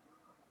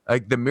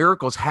 Like the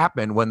miracles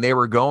happened when they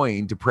were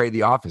going to pray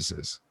the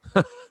offices.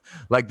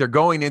 Like they're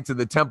going into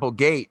the temple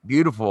gate,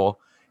 beautiful,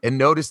 and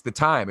notice the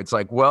time. It's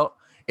like, well,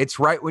 it's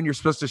right when you're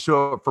supposed to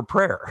show up for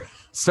prayer.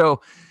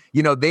 So,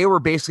 they were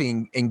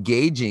basically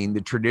engaging the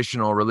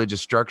traditional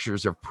religious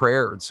structures of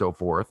prayer and so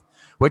forth,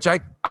 which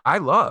I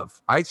love.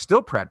 I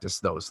still practice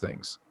those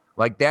things.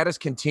 Like that has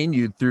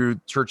continued through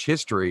church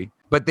history,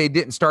 but they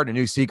didn't start a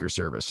new seeker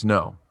service.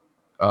 No,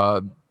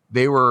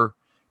 they were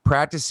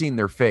practicing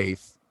their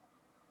faith.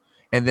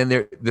 And then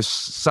the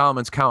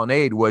Solomon's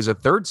Colonnade was a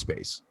third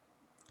space.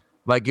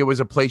 Like it was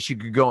a place you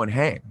could go and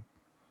hang.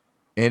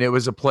 And it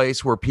was a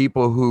place where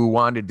people who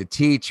wanted to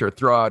teach or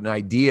throw out an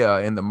idea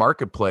in the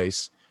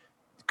marketplace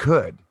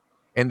could.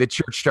 And the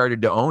church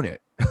started to own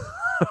it.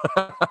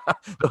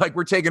 Like,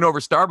 we're taking over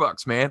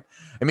Starbucks, man.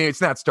 I mean,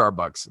 it's not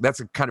Starbucks. That's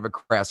a kind of a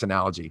crass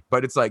analogy.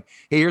 But it's like,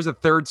 hey, here's a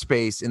third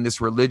space in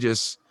this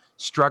religious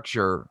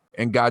structure.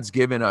 And God's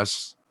given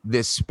us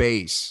this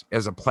space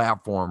as a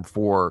platform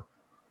for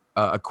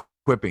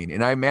equipping.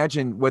 And I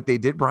imagine what they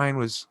did, Brian,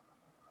 was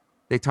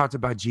they talked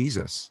about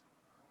Jesus.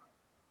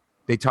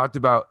 They talked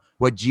about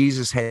what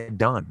Jesus had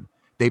done.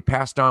 They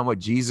passed on what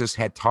Jesus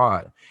had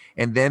taught.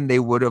 And then they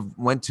would have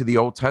went to the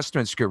Old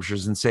Testament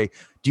scriptures and say,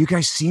 do you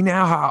guys see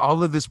now how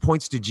all of this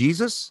points to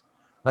Jesus?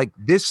 Like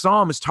this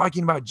psalm is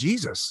talking about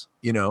Jesus,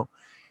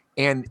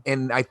 And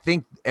I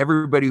think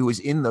everybody who was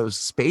in those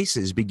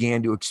spaces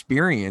began to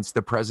experience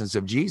the presence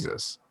of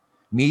Jesus.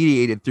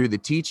 mediated through the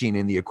teaching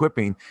and the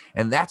equipping.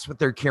 And that's what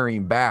they're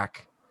carrying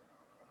back.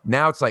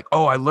 Now it's like,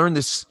 oh, I learned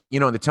this,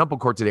 in the temple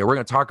court today. We're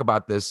going to talk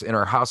about this in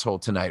our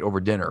household tonight over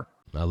dinner.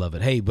 I love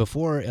it. Hey,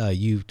 before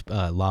you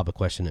lob a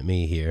question at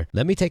me here,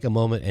 let me take a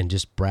moment and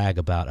just brag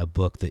about a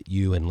book that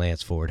you and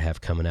Lance Ford have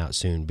coming out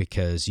soon,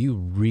 because you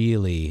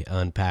really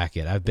unpack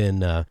it. I've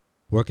been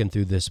working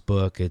through this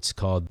book. It's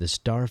called The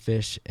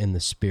Starfish and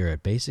the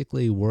Spirit,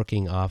 basically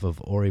working off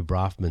of Ori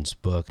Brofman's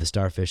book, The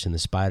Starfish and the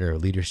Spider,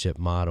 Leadership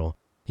Model.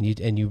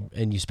 And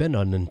you spend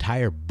an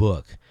entire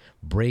book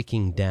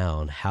breaking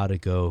down how to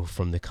go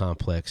from the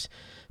complex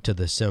to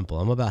the simple.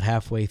 I'm about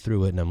halfway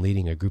through it, and I'm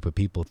leading a group of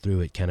people through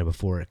it kind of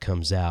before it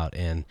comes out,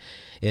 and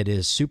it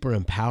is super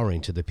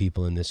empowering to the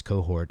people in this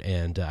cohort.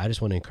 And I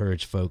just want to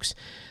encourage folks,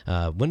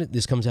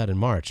 this comes out in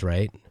March,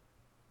 right?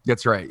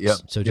 That's right. Yep.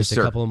 So just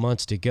a couple of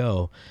months to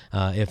go.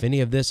 If any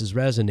of this is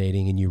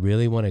resonating and you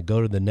really want to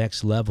go to the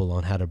next level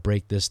on how to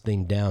break this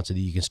thing down so that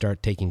you can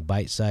start taking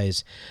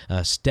bite-sized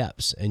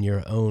steps in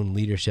your own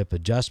leadership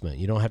adjustment,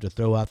 you don't have to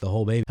throw out the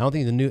whole baby. I don't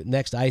think the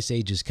next ice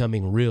age is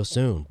coming real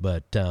soon,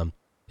 but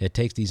it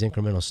takes these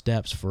incremental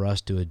steps for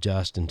us to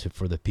adjust and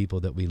for the people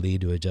that we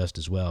lead to adjust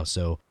as well.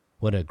 So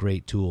what a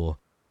great tool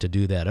to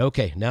do that.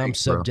 Okay, now I'm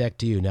subject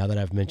to you now that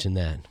I've mentioned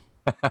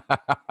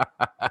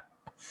that.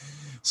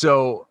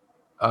 So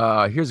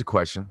here's a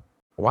question.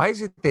 Why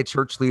is it that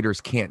church leaders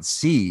can't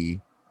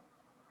see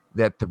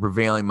that the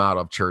prevailing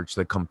model of church,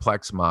 the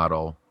complex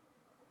model,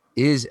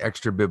 is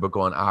extra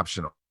biblical and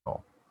optional?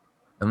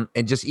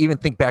 And just even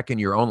think back in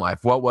your own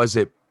life. What was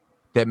it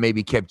that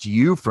maybe kept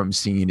you from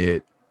seeing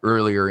it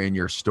earlier in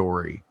your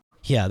story?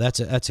 Yeah, that's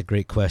a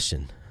great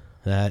question.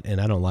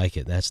 And I don't like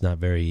it. That's not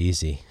very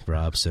easy,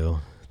 Rob. So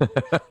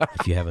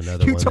if you have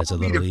another one that's a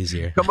little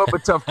easier, come up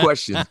with tough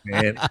questions,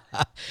 man.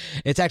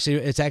 It's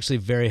actually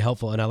very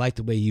helpful, and I like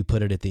the way you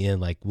put it at the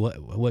end. Like,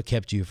 what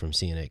kept you from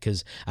seeing it?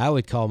 Because I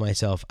would call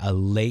myself a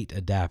late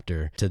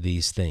adapter to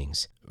these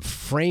things.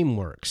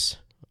 Frameworks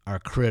are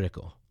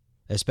critical,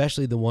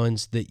 especially the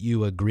ones that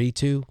you agree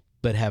to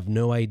but have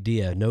no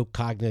idea, no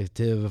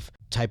cognitive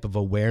type of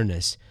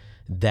awareness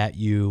that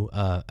you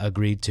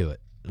agreed to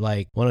it.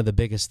 Like, one of the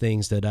biggest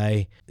things that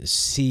I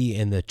see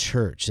in the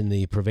church, in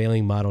the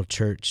prevailing model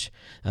church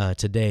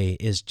today,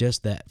 is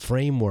just that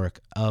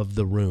framework of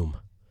the room.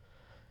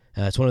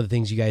 It's one of the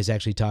things you guys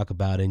actually talk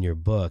about in your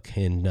book.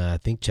 In I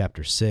think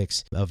chapter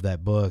 6 of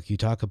that book, you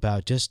talk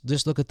about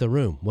just look at the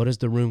room. What does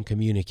the room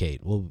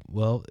communicate?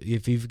 Well,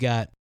 if you've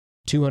got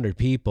 200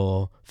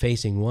 people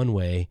facing one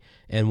way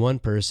and one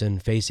person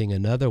facing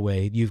another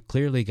way, you've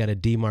clearly got a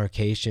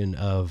demarcation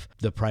of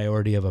the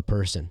priority of a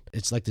person.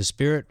 It's like the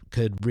Spirit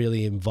could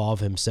really involve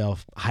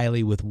himself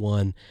highly with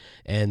one,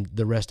 and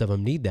the rest of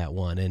them need that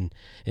one. And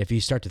if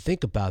you start to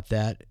think about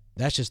that,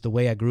 that's just the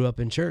way I grew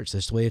up in church.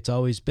 That's the way it's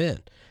always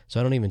been.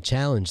 So I don't even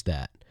challenge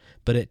that.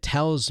 But it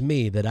tells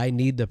me that I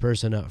need the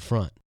person up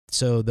front.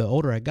 So the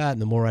older I got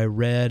and the more I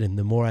read and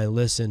the more I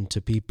listened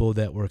to people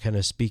that were kind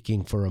of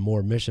speaking for a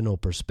more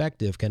missional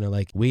perspective, kind of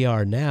like we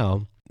are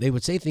now, they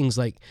would say things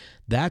like,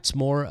 that's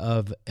more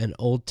of an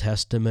Old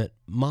Testament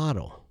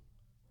model.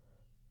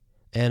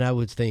 And I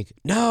would think,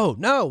 no,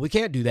 we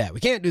can't do that. We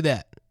can't do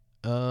that.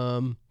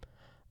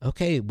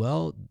 Okay,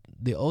 well,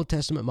 the Old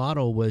Testament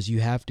model was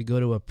you have to go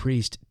to a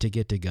priest to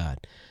get to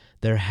God.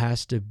 There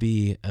has to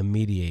be a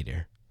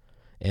mediator.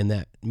 And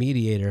that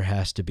mediator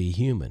has to be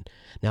human.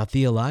 Now,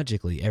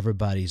 theologically,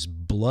 everybody's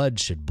blood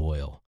should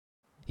boil.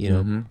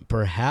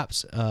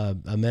 Perhaps a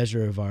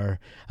measure of our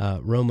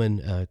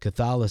Roman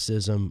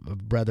Catholicism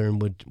brethren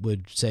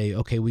would say,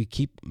 okay, we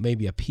keep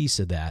maybe a piece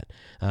of that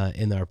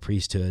in our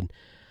priesthood.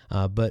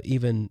 But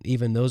even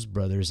those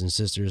brothers and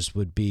sisters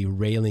would be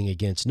railing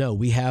against, no,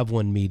 we have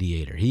one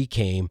mediator. He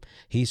came,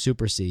 he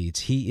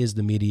supersedes, he is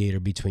the mediator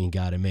between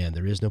God and man.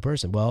 There is no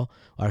person. Well,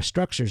 our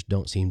structures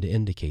don't seem to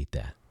indicate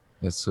that.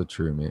 That's so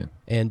true, man.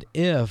 And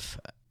if,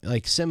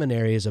 like,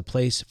 seminary is a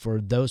place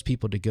for those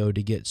people to go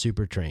to get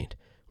super trained,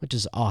 which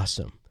is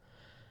awesome,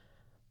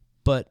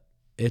 but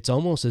it's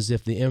almost as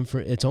if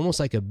it's almost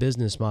like a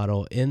business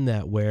model in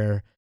that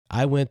where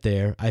I went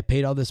there, I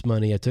paid all this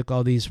money, I took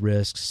all these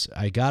risks,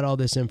 I got all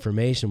this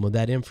information. Well,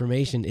 that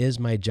information is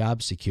my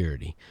job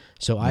security.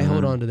 So I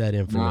hold on to that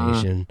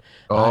information.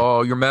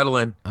 Oh, you're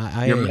meddling.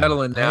 You're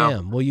meddling now. I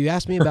am. Well, you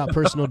asked me about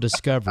personal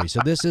discovery,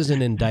 so this is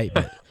an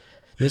indictment.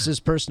 This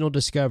is personal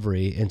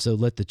discovery, and so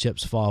let the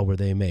chips fall where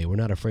they may. We're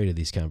not afraid of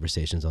these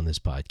conversations on this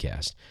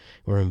podcast.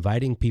 We're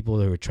inviting people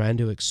who are trying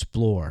to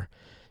explore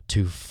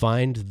to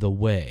find the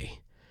way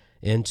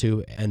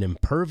into an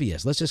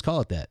impervious, let's just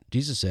call it that.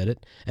 Jesus said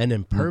it, an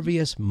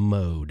impervious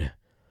mode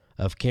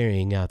of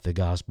carrying out the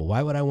gospel.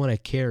 Why would I want to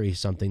carry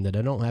something that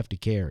I don't have to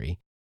carry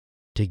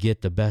to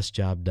get the best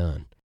job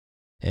done?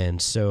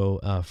 And so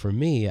for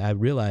me, I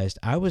realized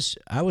I was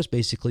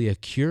basically a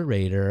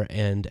curator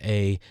and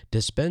a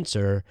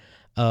dispenser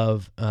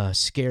of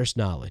scarce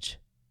knowledge.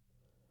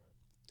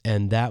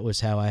 And that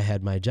was how I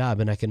had my job.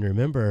 And I can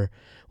remember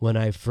when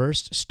I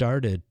first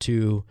started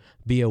to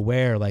be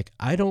aware, like,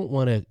 I don't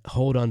want to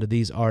hold on to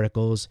these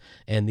articles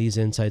and these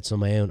insights on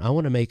my own. I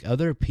want to make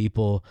other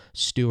people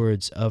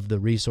stewards of the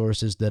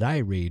resources that I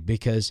read,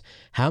 because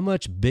how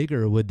much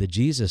bigger would the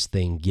Jesus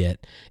thing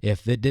get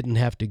if it didn't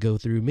have to go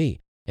through me?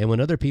 And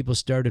when other people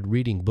started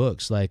reading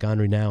books like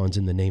Henri Nouwen's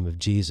In the Name of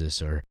Jesus,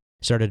 or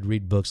started to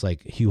read books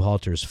like Hugh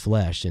Halter's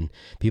Flesh, and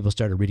people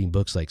started reading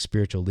books like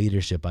Spiritual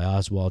Leadership by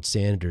Oswald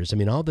Sanders. I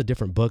mean, all the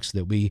different books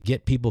that we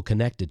get people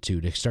connected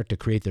to start to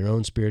create their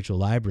own spiritual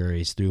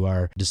libraries through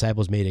our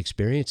Disciples Made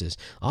experiences.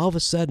 All of a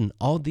sudden,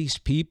 all these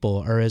people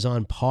are as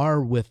on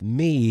par with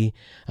me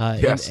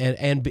Yes.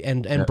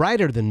 and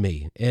brighter than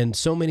me in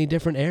so many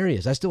different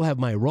areas. I still have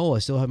my role. I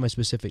still have my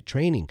specific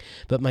training,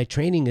 but my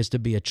training is to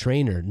be a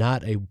trainer,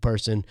 not a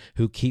person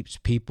who keeps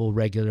people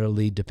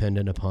regularly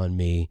dependent upon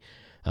me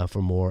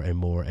for more and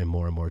more and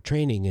more and more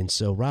training. And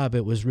so, Rob,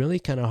 it was really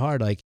kind of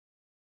hard. Like,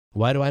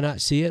 why do I not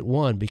see it?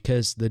 One,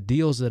 because the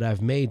deals that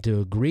I've made to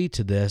agree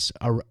to this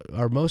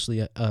are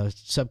mostly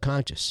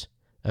subconscious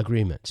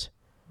agreements.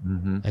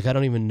 Mm-hmm. Like, I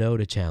don't even know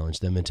to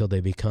challenge them until they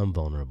become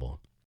vulnerable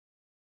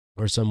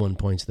or someone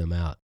points them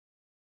out.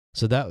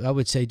 So that, I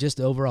would say, just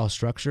the overall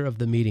structure of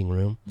the meeting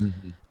room.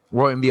 Mm-hmm.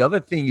 Well, and the other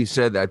thing you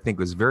said that I think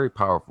was very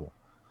powerful,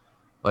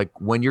 like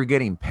when you're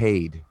getting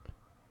paid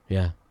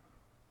Yeah.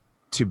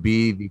 to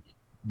be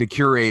the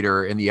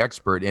curator and the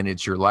expert, and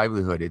it's your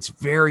livelihood, it's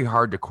very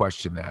hard to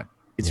question that.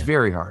 It's Yeah.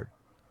 very hard.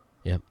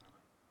 Yep.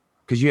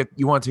 Because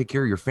you want to take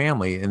care of your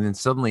family, and then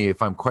suddenly,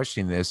 if I'm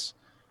questioning this,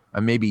 I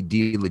may be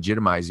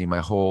delegitimizing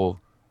my whole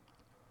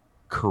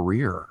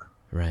career.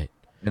 Right.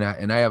 And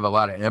I have a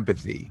lot of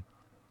empathy,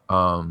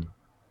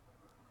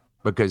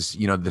 because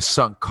the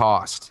sunk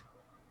cost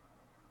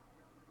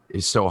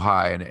is so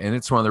high, and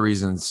it's one of the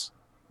reasons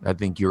I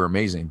think you're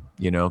amazing.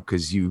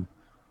 Because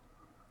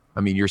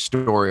your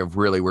story of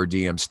really where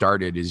DM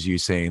started is you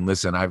saying,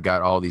 listen, I've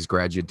got all these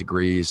graduate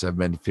degrees. I've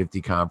been to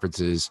 50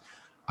 conferences.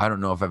 I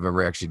don't know if I've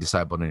ever actually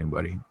discipled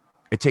anybody.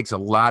 It takes a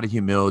lot of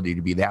humility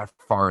to be that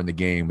far in the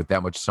game with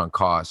that much sunk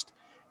cost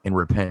and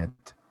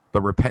repent.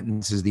 But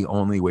repentance is the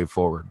only way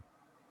forward.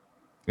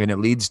 And it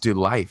leads to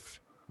life.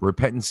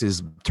 Repentance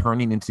is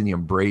turning into the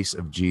embrace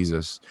of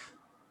Jesus.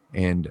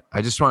 And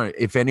I just want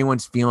to, if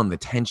anyone's feeling the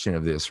tension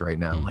of this right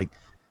now, like,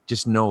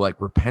 just know, like,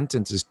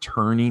 repentance is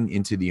turning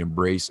into the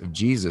embrace of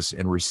Jesus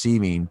and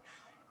receiving,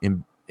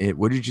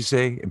 what did you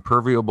say?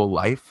 Imperviable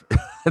life?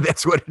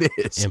 That's what it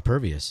is.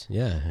 Impervious.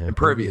 Yeah.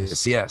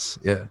 Impervious. Yes.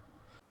 Yeah.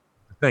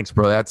 Thanks,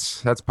 bro.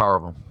 That's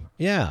powerful.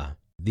 Yeah.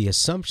 The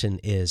assumption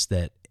is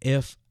that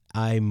if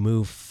I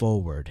move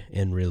forward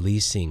in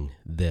releasing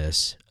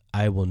this,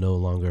 I will no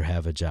longer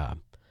have a job.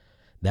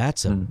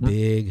 That's a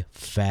big,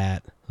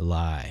 fat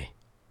lie.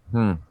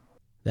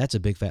 That's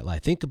a big fat lie.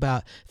 Think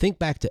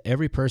back to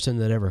every person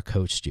that ever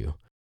coached you,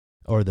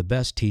 or the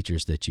best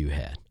teachers that you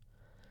had.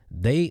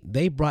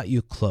 They brought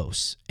you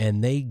close,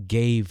 and they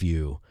gave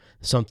you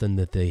something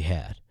that they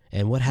had.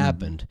 And what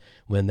happened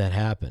when that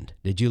happened?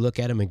 Did you look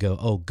at them and go,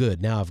 oh,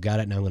 good, now I've got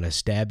it, and I'm going to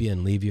stab you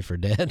and leave you for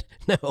dead?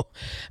 No.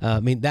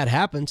 That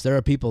happens. There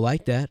are people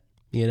like that.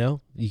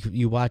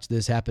 You watch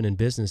this happen in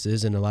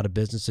businesses, and a lot of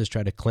businesses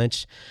try to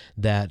clench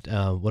that,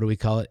 what do we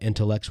call it,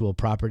 intellectual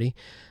property,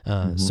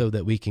 so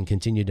that we can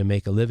continue to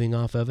make a living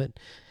off of it.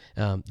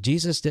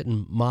 Jesus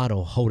didn't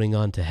model holding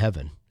on to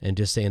heaven and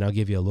just saying, I'll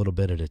give you a little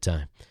bit at a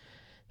time.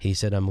 He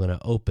said, I'm going to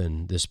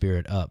open the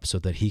Spirit up so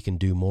that he can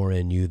do more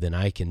in you than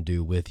I can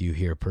do with you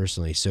here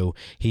personally. So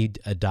he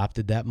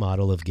adopted that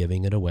model of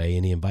giving it away,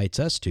 and he invites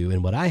us to.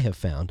 And what I have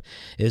found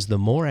is the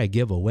more I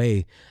give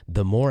away,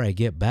 the more I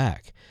get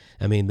back.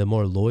 I mean, the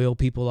more loyal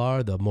people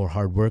are, the more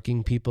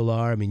hardworking people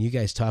are. I mean, you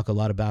guys talk a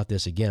lot about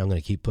this. Again, I'm going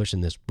to keep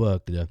pushing this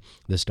book,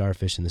 The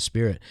Starfish and the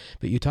Spirit.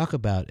 But you talk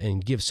about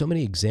and give so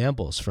many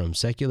examples from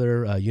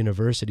secular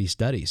university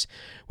studies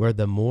where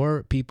the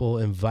more people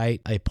invite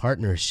a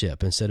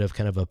partnership instead of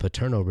kind of a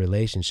paternal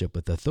relationship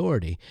with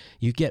authority,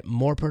 you get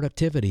more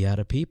productivity out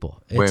of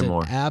people. It's Way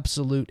more. An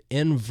absolute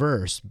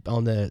inverse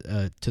on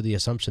to the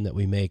assumption that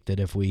we make that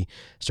if we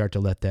start to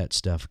let that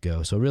stuff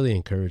go. So really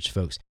encourage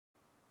folks.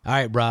 All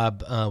right,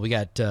 Rob, we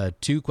got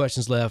 2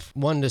 questions left.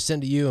 One to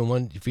send to you and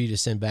one for you to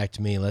send back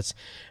to me. Let's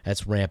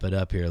ramp it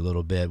up here a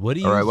little bit. What do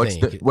you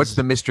think? What's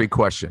the mystery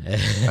question?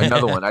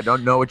 Another one. I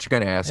don't know what you're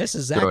going to ask. This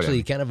is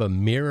actually kind of a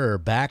mirror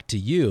back to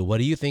you. What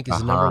do you think is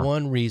the number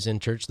one reason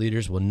church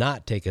leaders will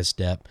not take a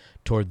step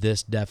toward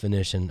this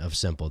definition of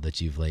simple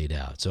that you've laid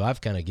out? So I've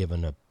kind of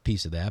given a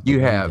piece of that. You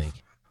what have, do you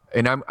think?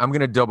 and I'm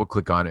going to double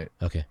click on it.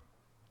 Okay.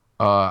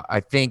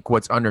 I think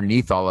what's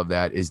underneath all of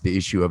that is the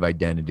issue of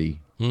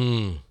identity.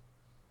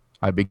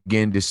 I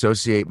begin to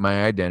dissociate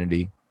my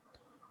identity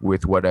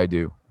with what I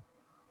do.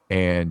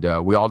 And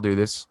we all do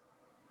this.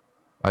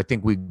 I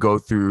think we go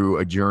through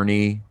a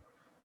journey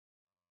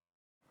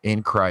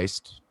in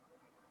Christ.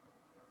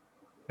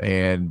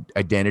 And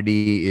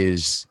identity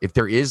is, if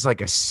there is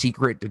like a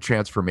secret to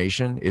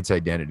transformation, it's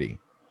identity.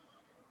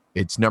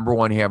 It's number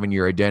one, having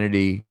your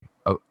identity,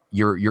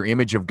 your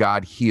image of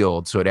God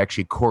healed, so it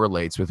actually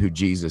correlates with who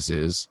Jesus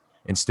is,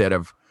 instead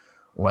of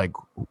like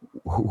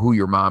who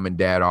your mom and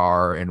dad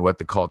are and what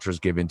the culture's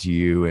given to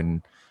you,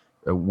 and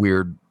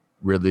weird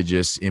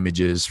religious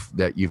images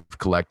that you've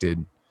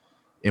collected.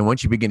 And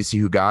once you begin to see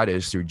who God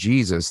is through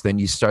Jesus, then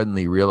you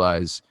suddenly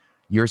realize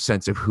your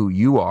sense of who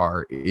you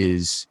are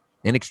is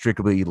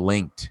inextricably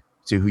linked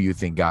to who you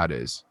think God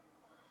is.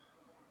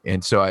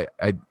 And so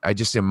I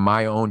just, in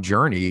my own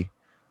journey,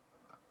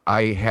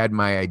 I had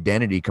my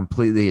identity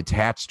completely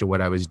attached to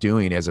what I was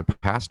doing as a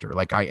pastor.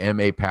 Like, I am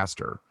a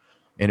pastor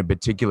in a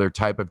particular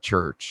type of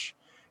church,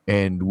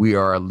 and we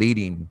are a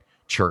leading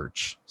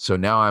church. So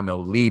now I'm a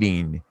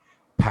leading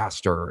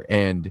pastor,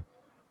 and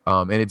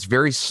it's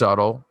very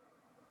subtle.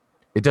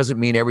 It doesn't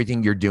mean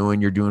everything you're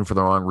doing for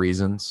the wrong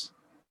reasons.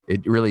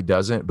 It really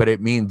doesn't, but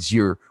it means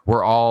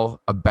we're all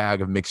a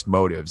bag of mixed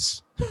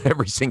motives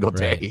every single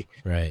day.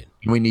 Right.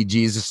 We need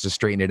Jesus to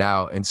straighten it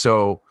out. And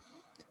so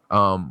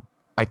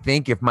I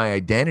think if my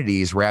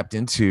identity is wrapped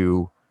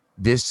into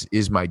this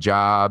is my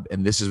job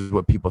and this is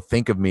what people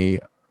think of me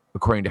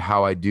according to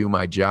how I do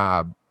my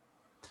job,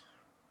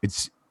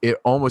 it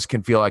almost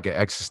can feel like an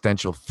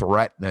existential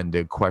threat then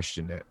to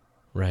question it.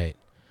 Right.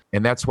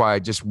 And that's why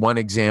just one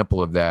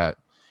example of that,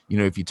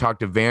 if you talk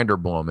to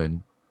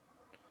Vanderbloemen,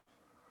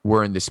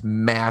 we're in this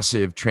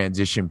massive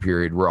transition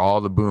period where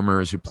all the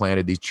boomers who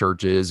planted these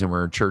churches and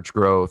we're in church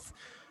growth.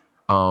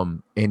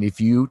 And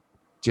if you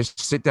just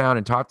sit down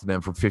and talk to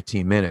them for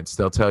 15 minutes,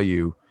 they'll tell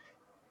you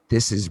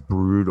this is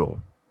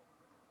brutal.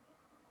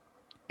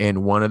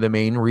 And one of the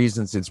main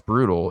reasons it's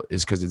brutal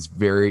is because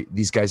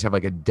these guys have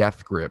like a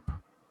death grip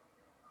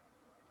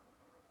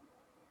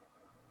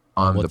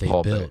on what the they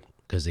pulpit, built,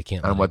 because they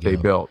can't on what they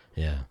built.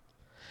 Yeah.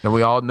 And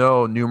we all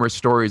know numerous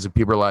stories of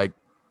people like,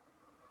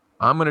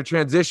 I'm going to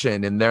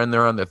transition, and then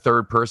they're on the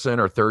third person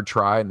or third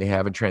try and they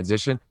haven't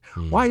transitioned.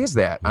 Why is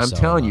that? I'm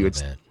telling you,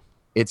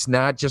 it's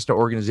not just an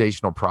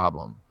organizational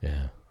problem.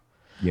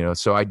 Yeah.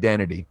 So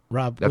identity.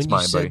 Rob, that's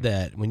when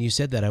you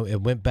said that, I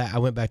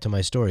went back to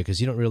my story, because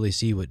you don't really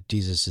see what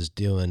Jesus is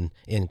doing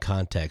in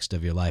context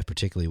of your life,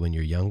 particularly when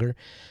you're younger.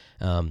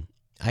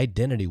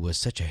 Identity was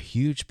such a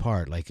huge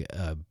part. Like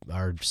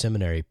our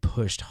seminary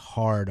pushed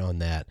hard on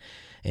that.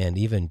 And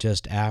even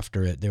just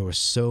after it, there was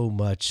so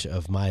much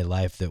of my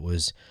life that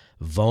was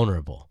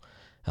vulnerable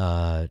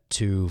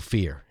to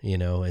fear,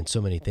 and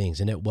so many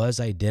things. And it was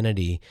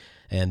identity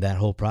and that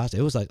whole process.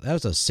 It was like, that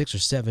was a 6 or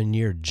 7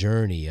 year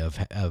journey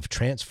of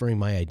transferring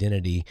my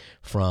identity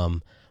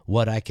from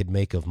what I could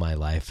make of my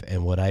life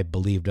and what I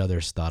believed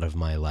others thought of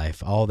my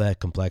life, all that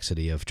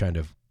complexity of trying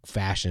to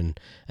fashion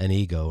an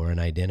ego or an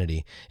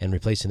identity and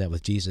replacing that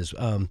with Jesus.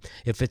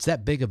 If it's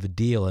that big of a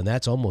deal, and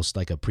that's almost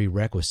like a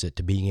prerequisite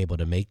to being able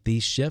to make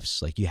these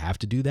shifts, like you have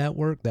to do that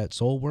work, that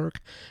soul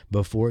work,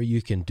 before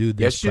you can do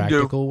this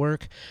practical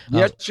work.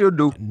 Yes, you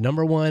do.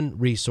 Number one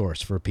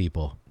resource for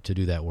people to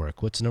do that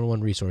work. What's the number one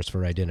resource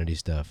for identity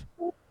stuff?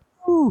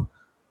 Ooh.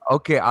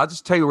 Okay, I'll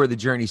just tell you where the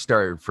journey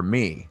started for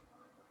me.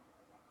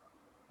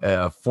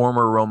 A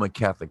former Roman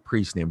Catholic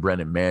priest named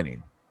Brennan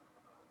Manning.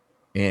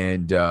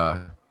 And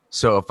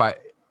so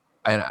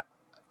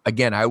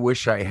I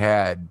wish I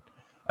had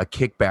a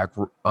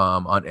kickback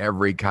on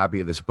every copy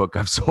of this book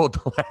I've sold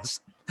the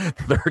last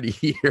 30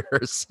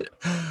 years.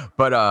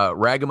 But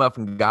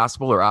Ragamuffin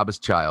Gospel or Abba's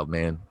Child,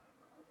 man.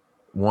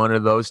 One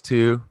of those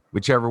two,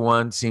 whichever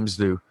one seems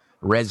to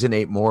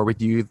resonate more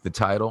with you, the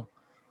title,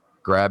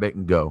 grab it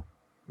and go.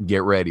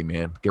 Get ready,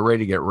 man. Get ready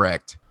to get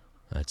wrecked.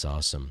 That's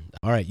awesome.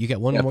 All right, you got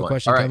one more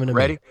question coming to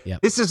ready? me. Yeah.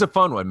 This is a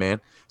fun one,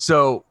 man.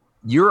 So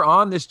you're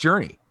on this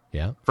journey.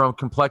 Yeah. From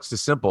complex to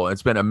simple.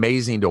 It's been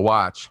amazing to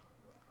watch.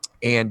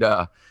 And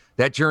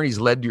that journey's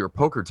led to your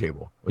poker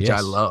table, which I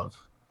love.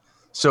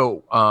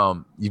 So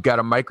you've got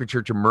a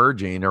microchurch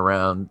emerging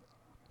around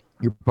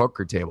your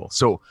poker table.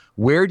 So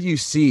where do you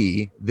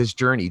see this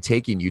journey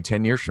taking you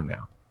 10 years from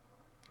now?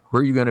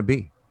 Where are you going to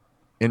be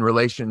in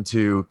relation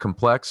to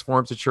complex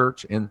forms of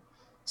church and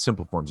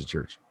simple forms of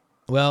church?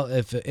 Well,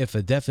 if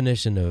a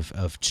definition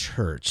of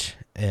church,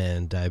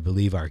 and I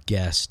believe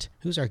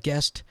who's our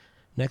guest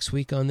next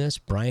week on this?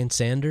 Brian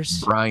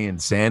Sanders.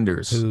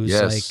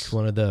 Who's like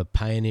one of the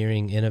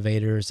pioneering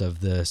innovators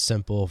of the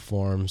simple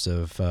forms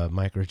of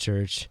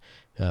microchurch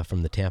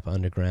from the Tampa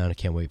Underground. I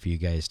can't wait for you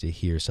guys to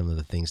hear some of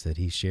the things that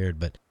he shared.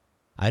 But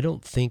I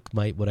don't think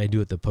what I do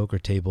at the poker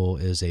table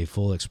is a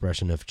full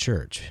expression of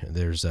church.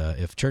 There's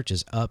if church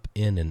is up,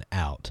 in, and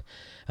out.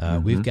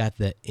 We've got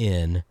the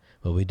in,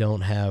 but we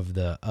don't have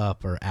the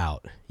up or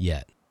out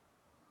yet.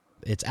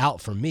 It's out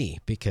for me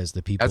because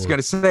the people. I was going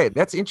to say,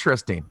 that's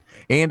interesting.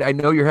 And I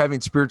know you're having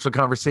spiritual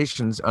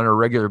conversations on a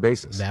regular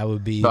basis. That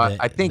would be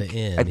I think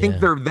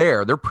they're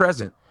there. They're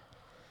present.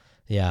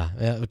 Yeah,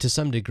 to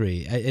some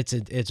degree.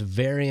 It's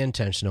very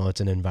intentional.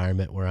 It's an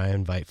environment where I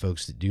invite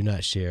folks that do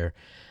not share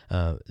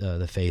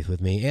the faith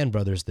with me, and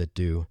brothers that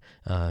do,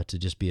 to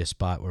just be a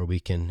spot where we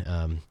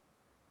can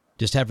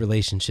just have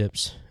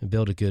relationships,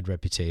 build a good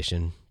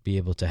reputation, be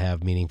able to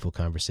have meaningful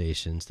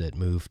conversations that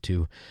move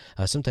to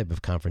some type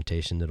of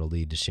confrontation that'll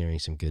lead to sharing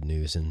some good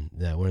news. And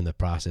we're in the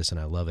process, and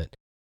I love it.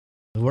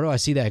 Where do I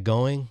see that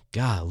going?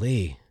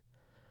 Golly.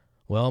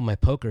 Well, my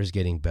poker is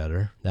getting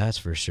better, that's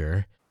for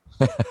sure,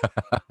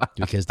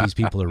 because these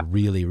people are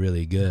really,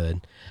 really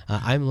good.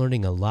 I'm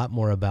learning a lot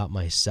more about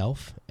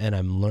myself, and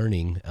I'm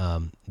learning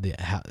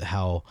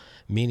how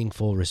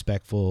meaningful,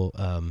 respectful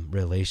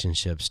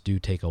relationships do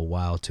take a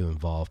while to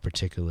involve,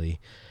 particularly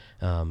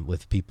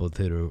with people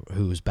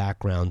whose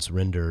backgrounds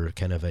render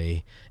kind of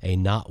a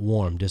not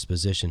warm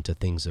disposition to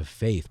things of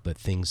faith, but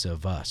things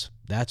of us.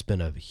 That's been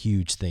a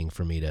huge thing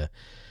for me to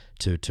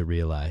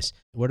realize.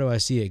 Where do I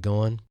see it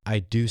going? I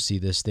do see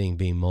this thing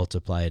being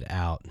multiplied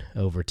out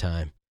over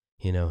time.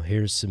 You know,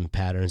 here's some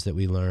patterns that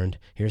we learned.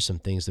 Here's some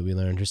things that we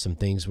learned. Here's some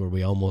things where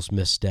we almost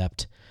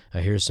misstepped.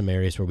 Here's some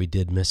areas where we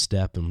did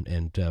misstep,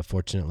 and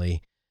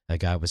fortunately,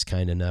 God was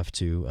kind enough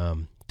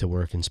to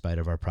work in spite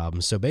of our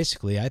problems. So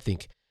basically, I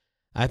think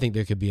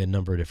there could be a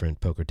number of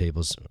different poker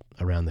tables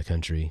around the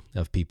country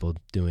of people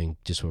doing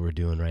just what we're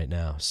doing right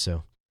now.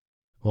 So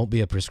won't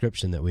be a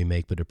prescription that we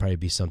make, but it'll probably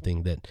be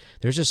something that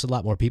there's just a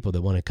lot more people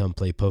that want to come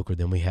play poker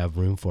than we have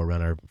room for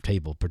around our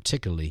table,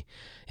 particularly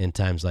in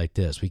times like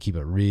this. We keep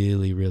it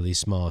really, really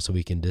small so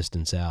we can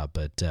distance out.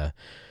 But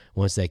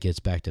once that gets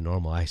back to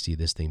normal, I see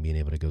this thing being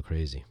able to go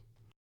crazy.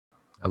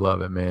 I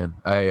love it, man.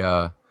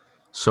 I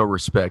so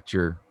respect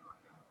your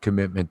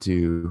commitment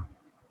to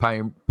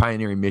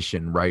pioneering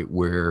mission right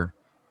where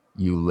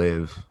you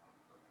live.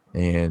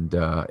 And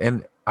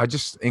I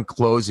just, in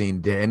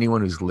closing, to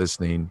anyone who's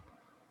listening,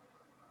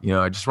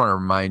 I just want to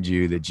remind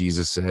you that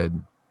Jesus said,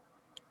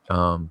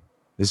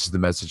 this is the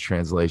Message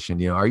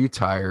translation, are you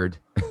tired?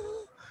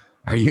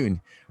 Are you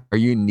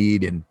in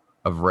need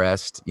of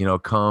rest?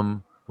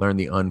 Come learn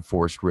the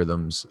unforced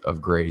rhythms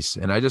of grace.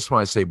 And I just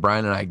want to say,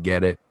 Brian and I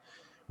get it.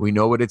 We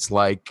know what it's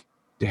like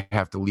to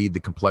have to lead the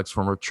complex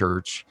form of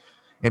church.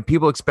 And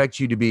people expect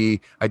you to be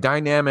a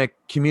dynamic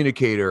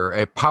communicator,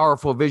 a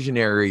powerful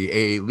visionary,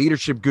 a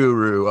leadership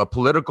guru, a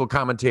political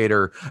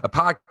commentator, a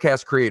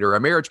podcast creator, a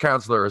marriage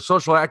counselor, a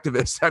social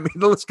activist. I mean,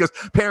 the list goes,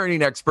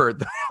 parenting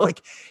expert.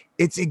 Like,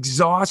 it's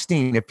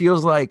exhausting. It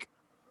feels like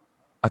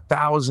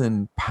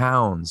 1,000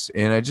 pounds.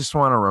 And I just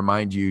want to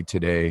remind you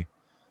today,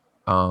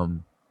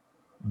 don't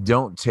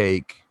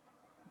take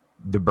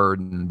the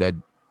burden that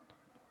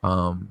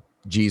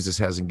Jesus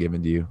hasn't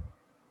given to you.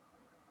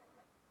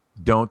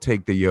 Don't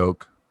take the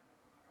yoke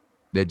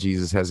that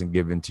Jesus hasn't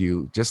given to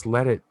you. Just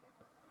let it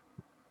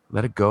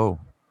go,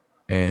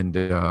 and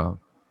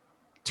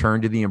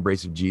turn to the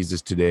embrace of Jesus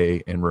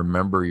today, and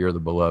remember you're the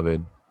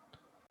beloved,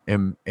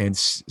 and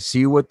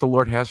see what the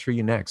Lord has for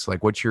you next.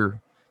 Like, what's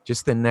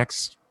just the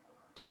next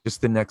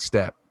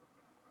step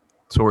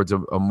towards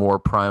a more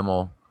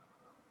primal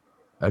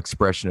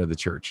expression of the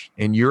church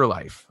in your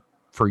life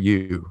for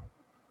you.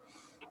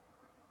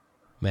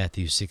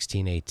 Matthew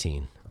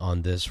 16:18.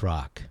 On this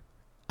rock,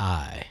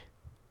 I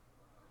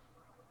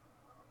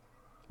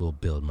will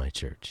build my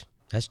church.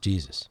 That's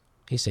Jesus.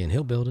 He's saying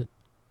he'll build it.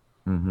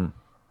 Mm-hmm.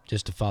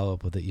 Just to follow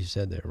up with what you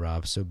said there,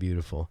 Rob, so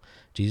beautiful.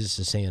 Jesus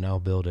is saying, I'll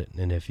build it.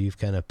 And if you've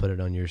kind of put it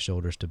on your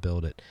shoulders to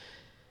build it,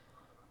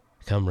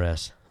 come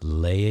rest.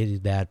 Lay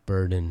that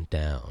burden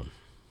down.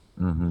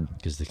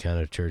 Because the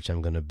kind of church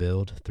I'm going to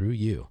build through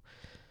you,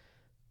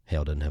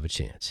 hell doesn't have a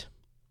chance.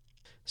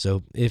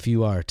 So if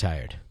you are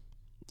tired,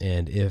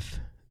 and if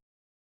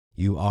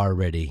you are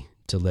ready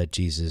to let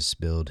Jesus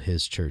build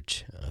his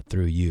church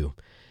through you,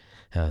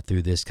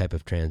 through this type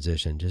of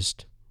transition,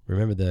 just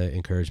remember the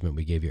encouragement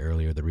we gave you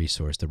earlier, the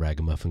resource, the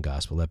Ragamuffin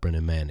Gospel, let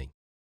Brennan Manning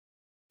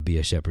be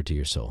a shepherd to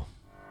your soul.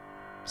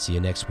 See you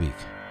next week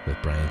with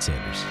Brian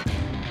Sanders.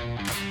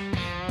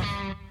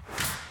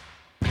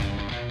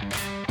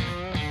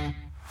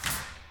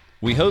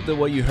 We hope that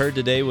what you heard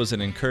today was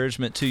an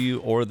encouragement to you,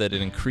 or that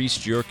it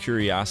increased your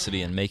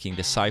curiosity in making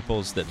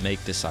disciples that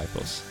make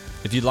disciples.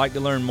 If you'd like to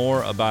learn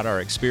more about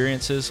our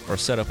experiences or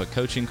set up a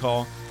coaching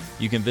call,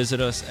 you can visit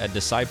us at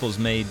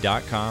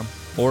disciplesmade.com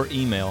or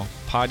email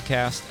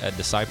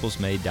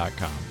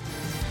podcast@disciplesmade.com.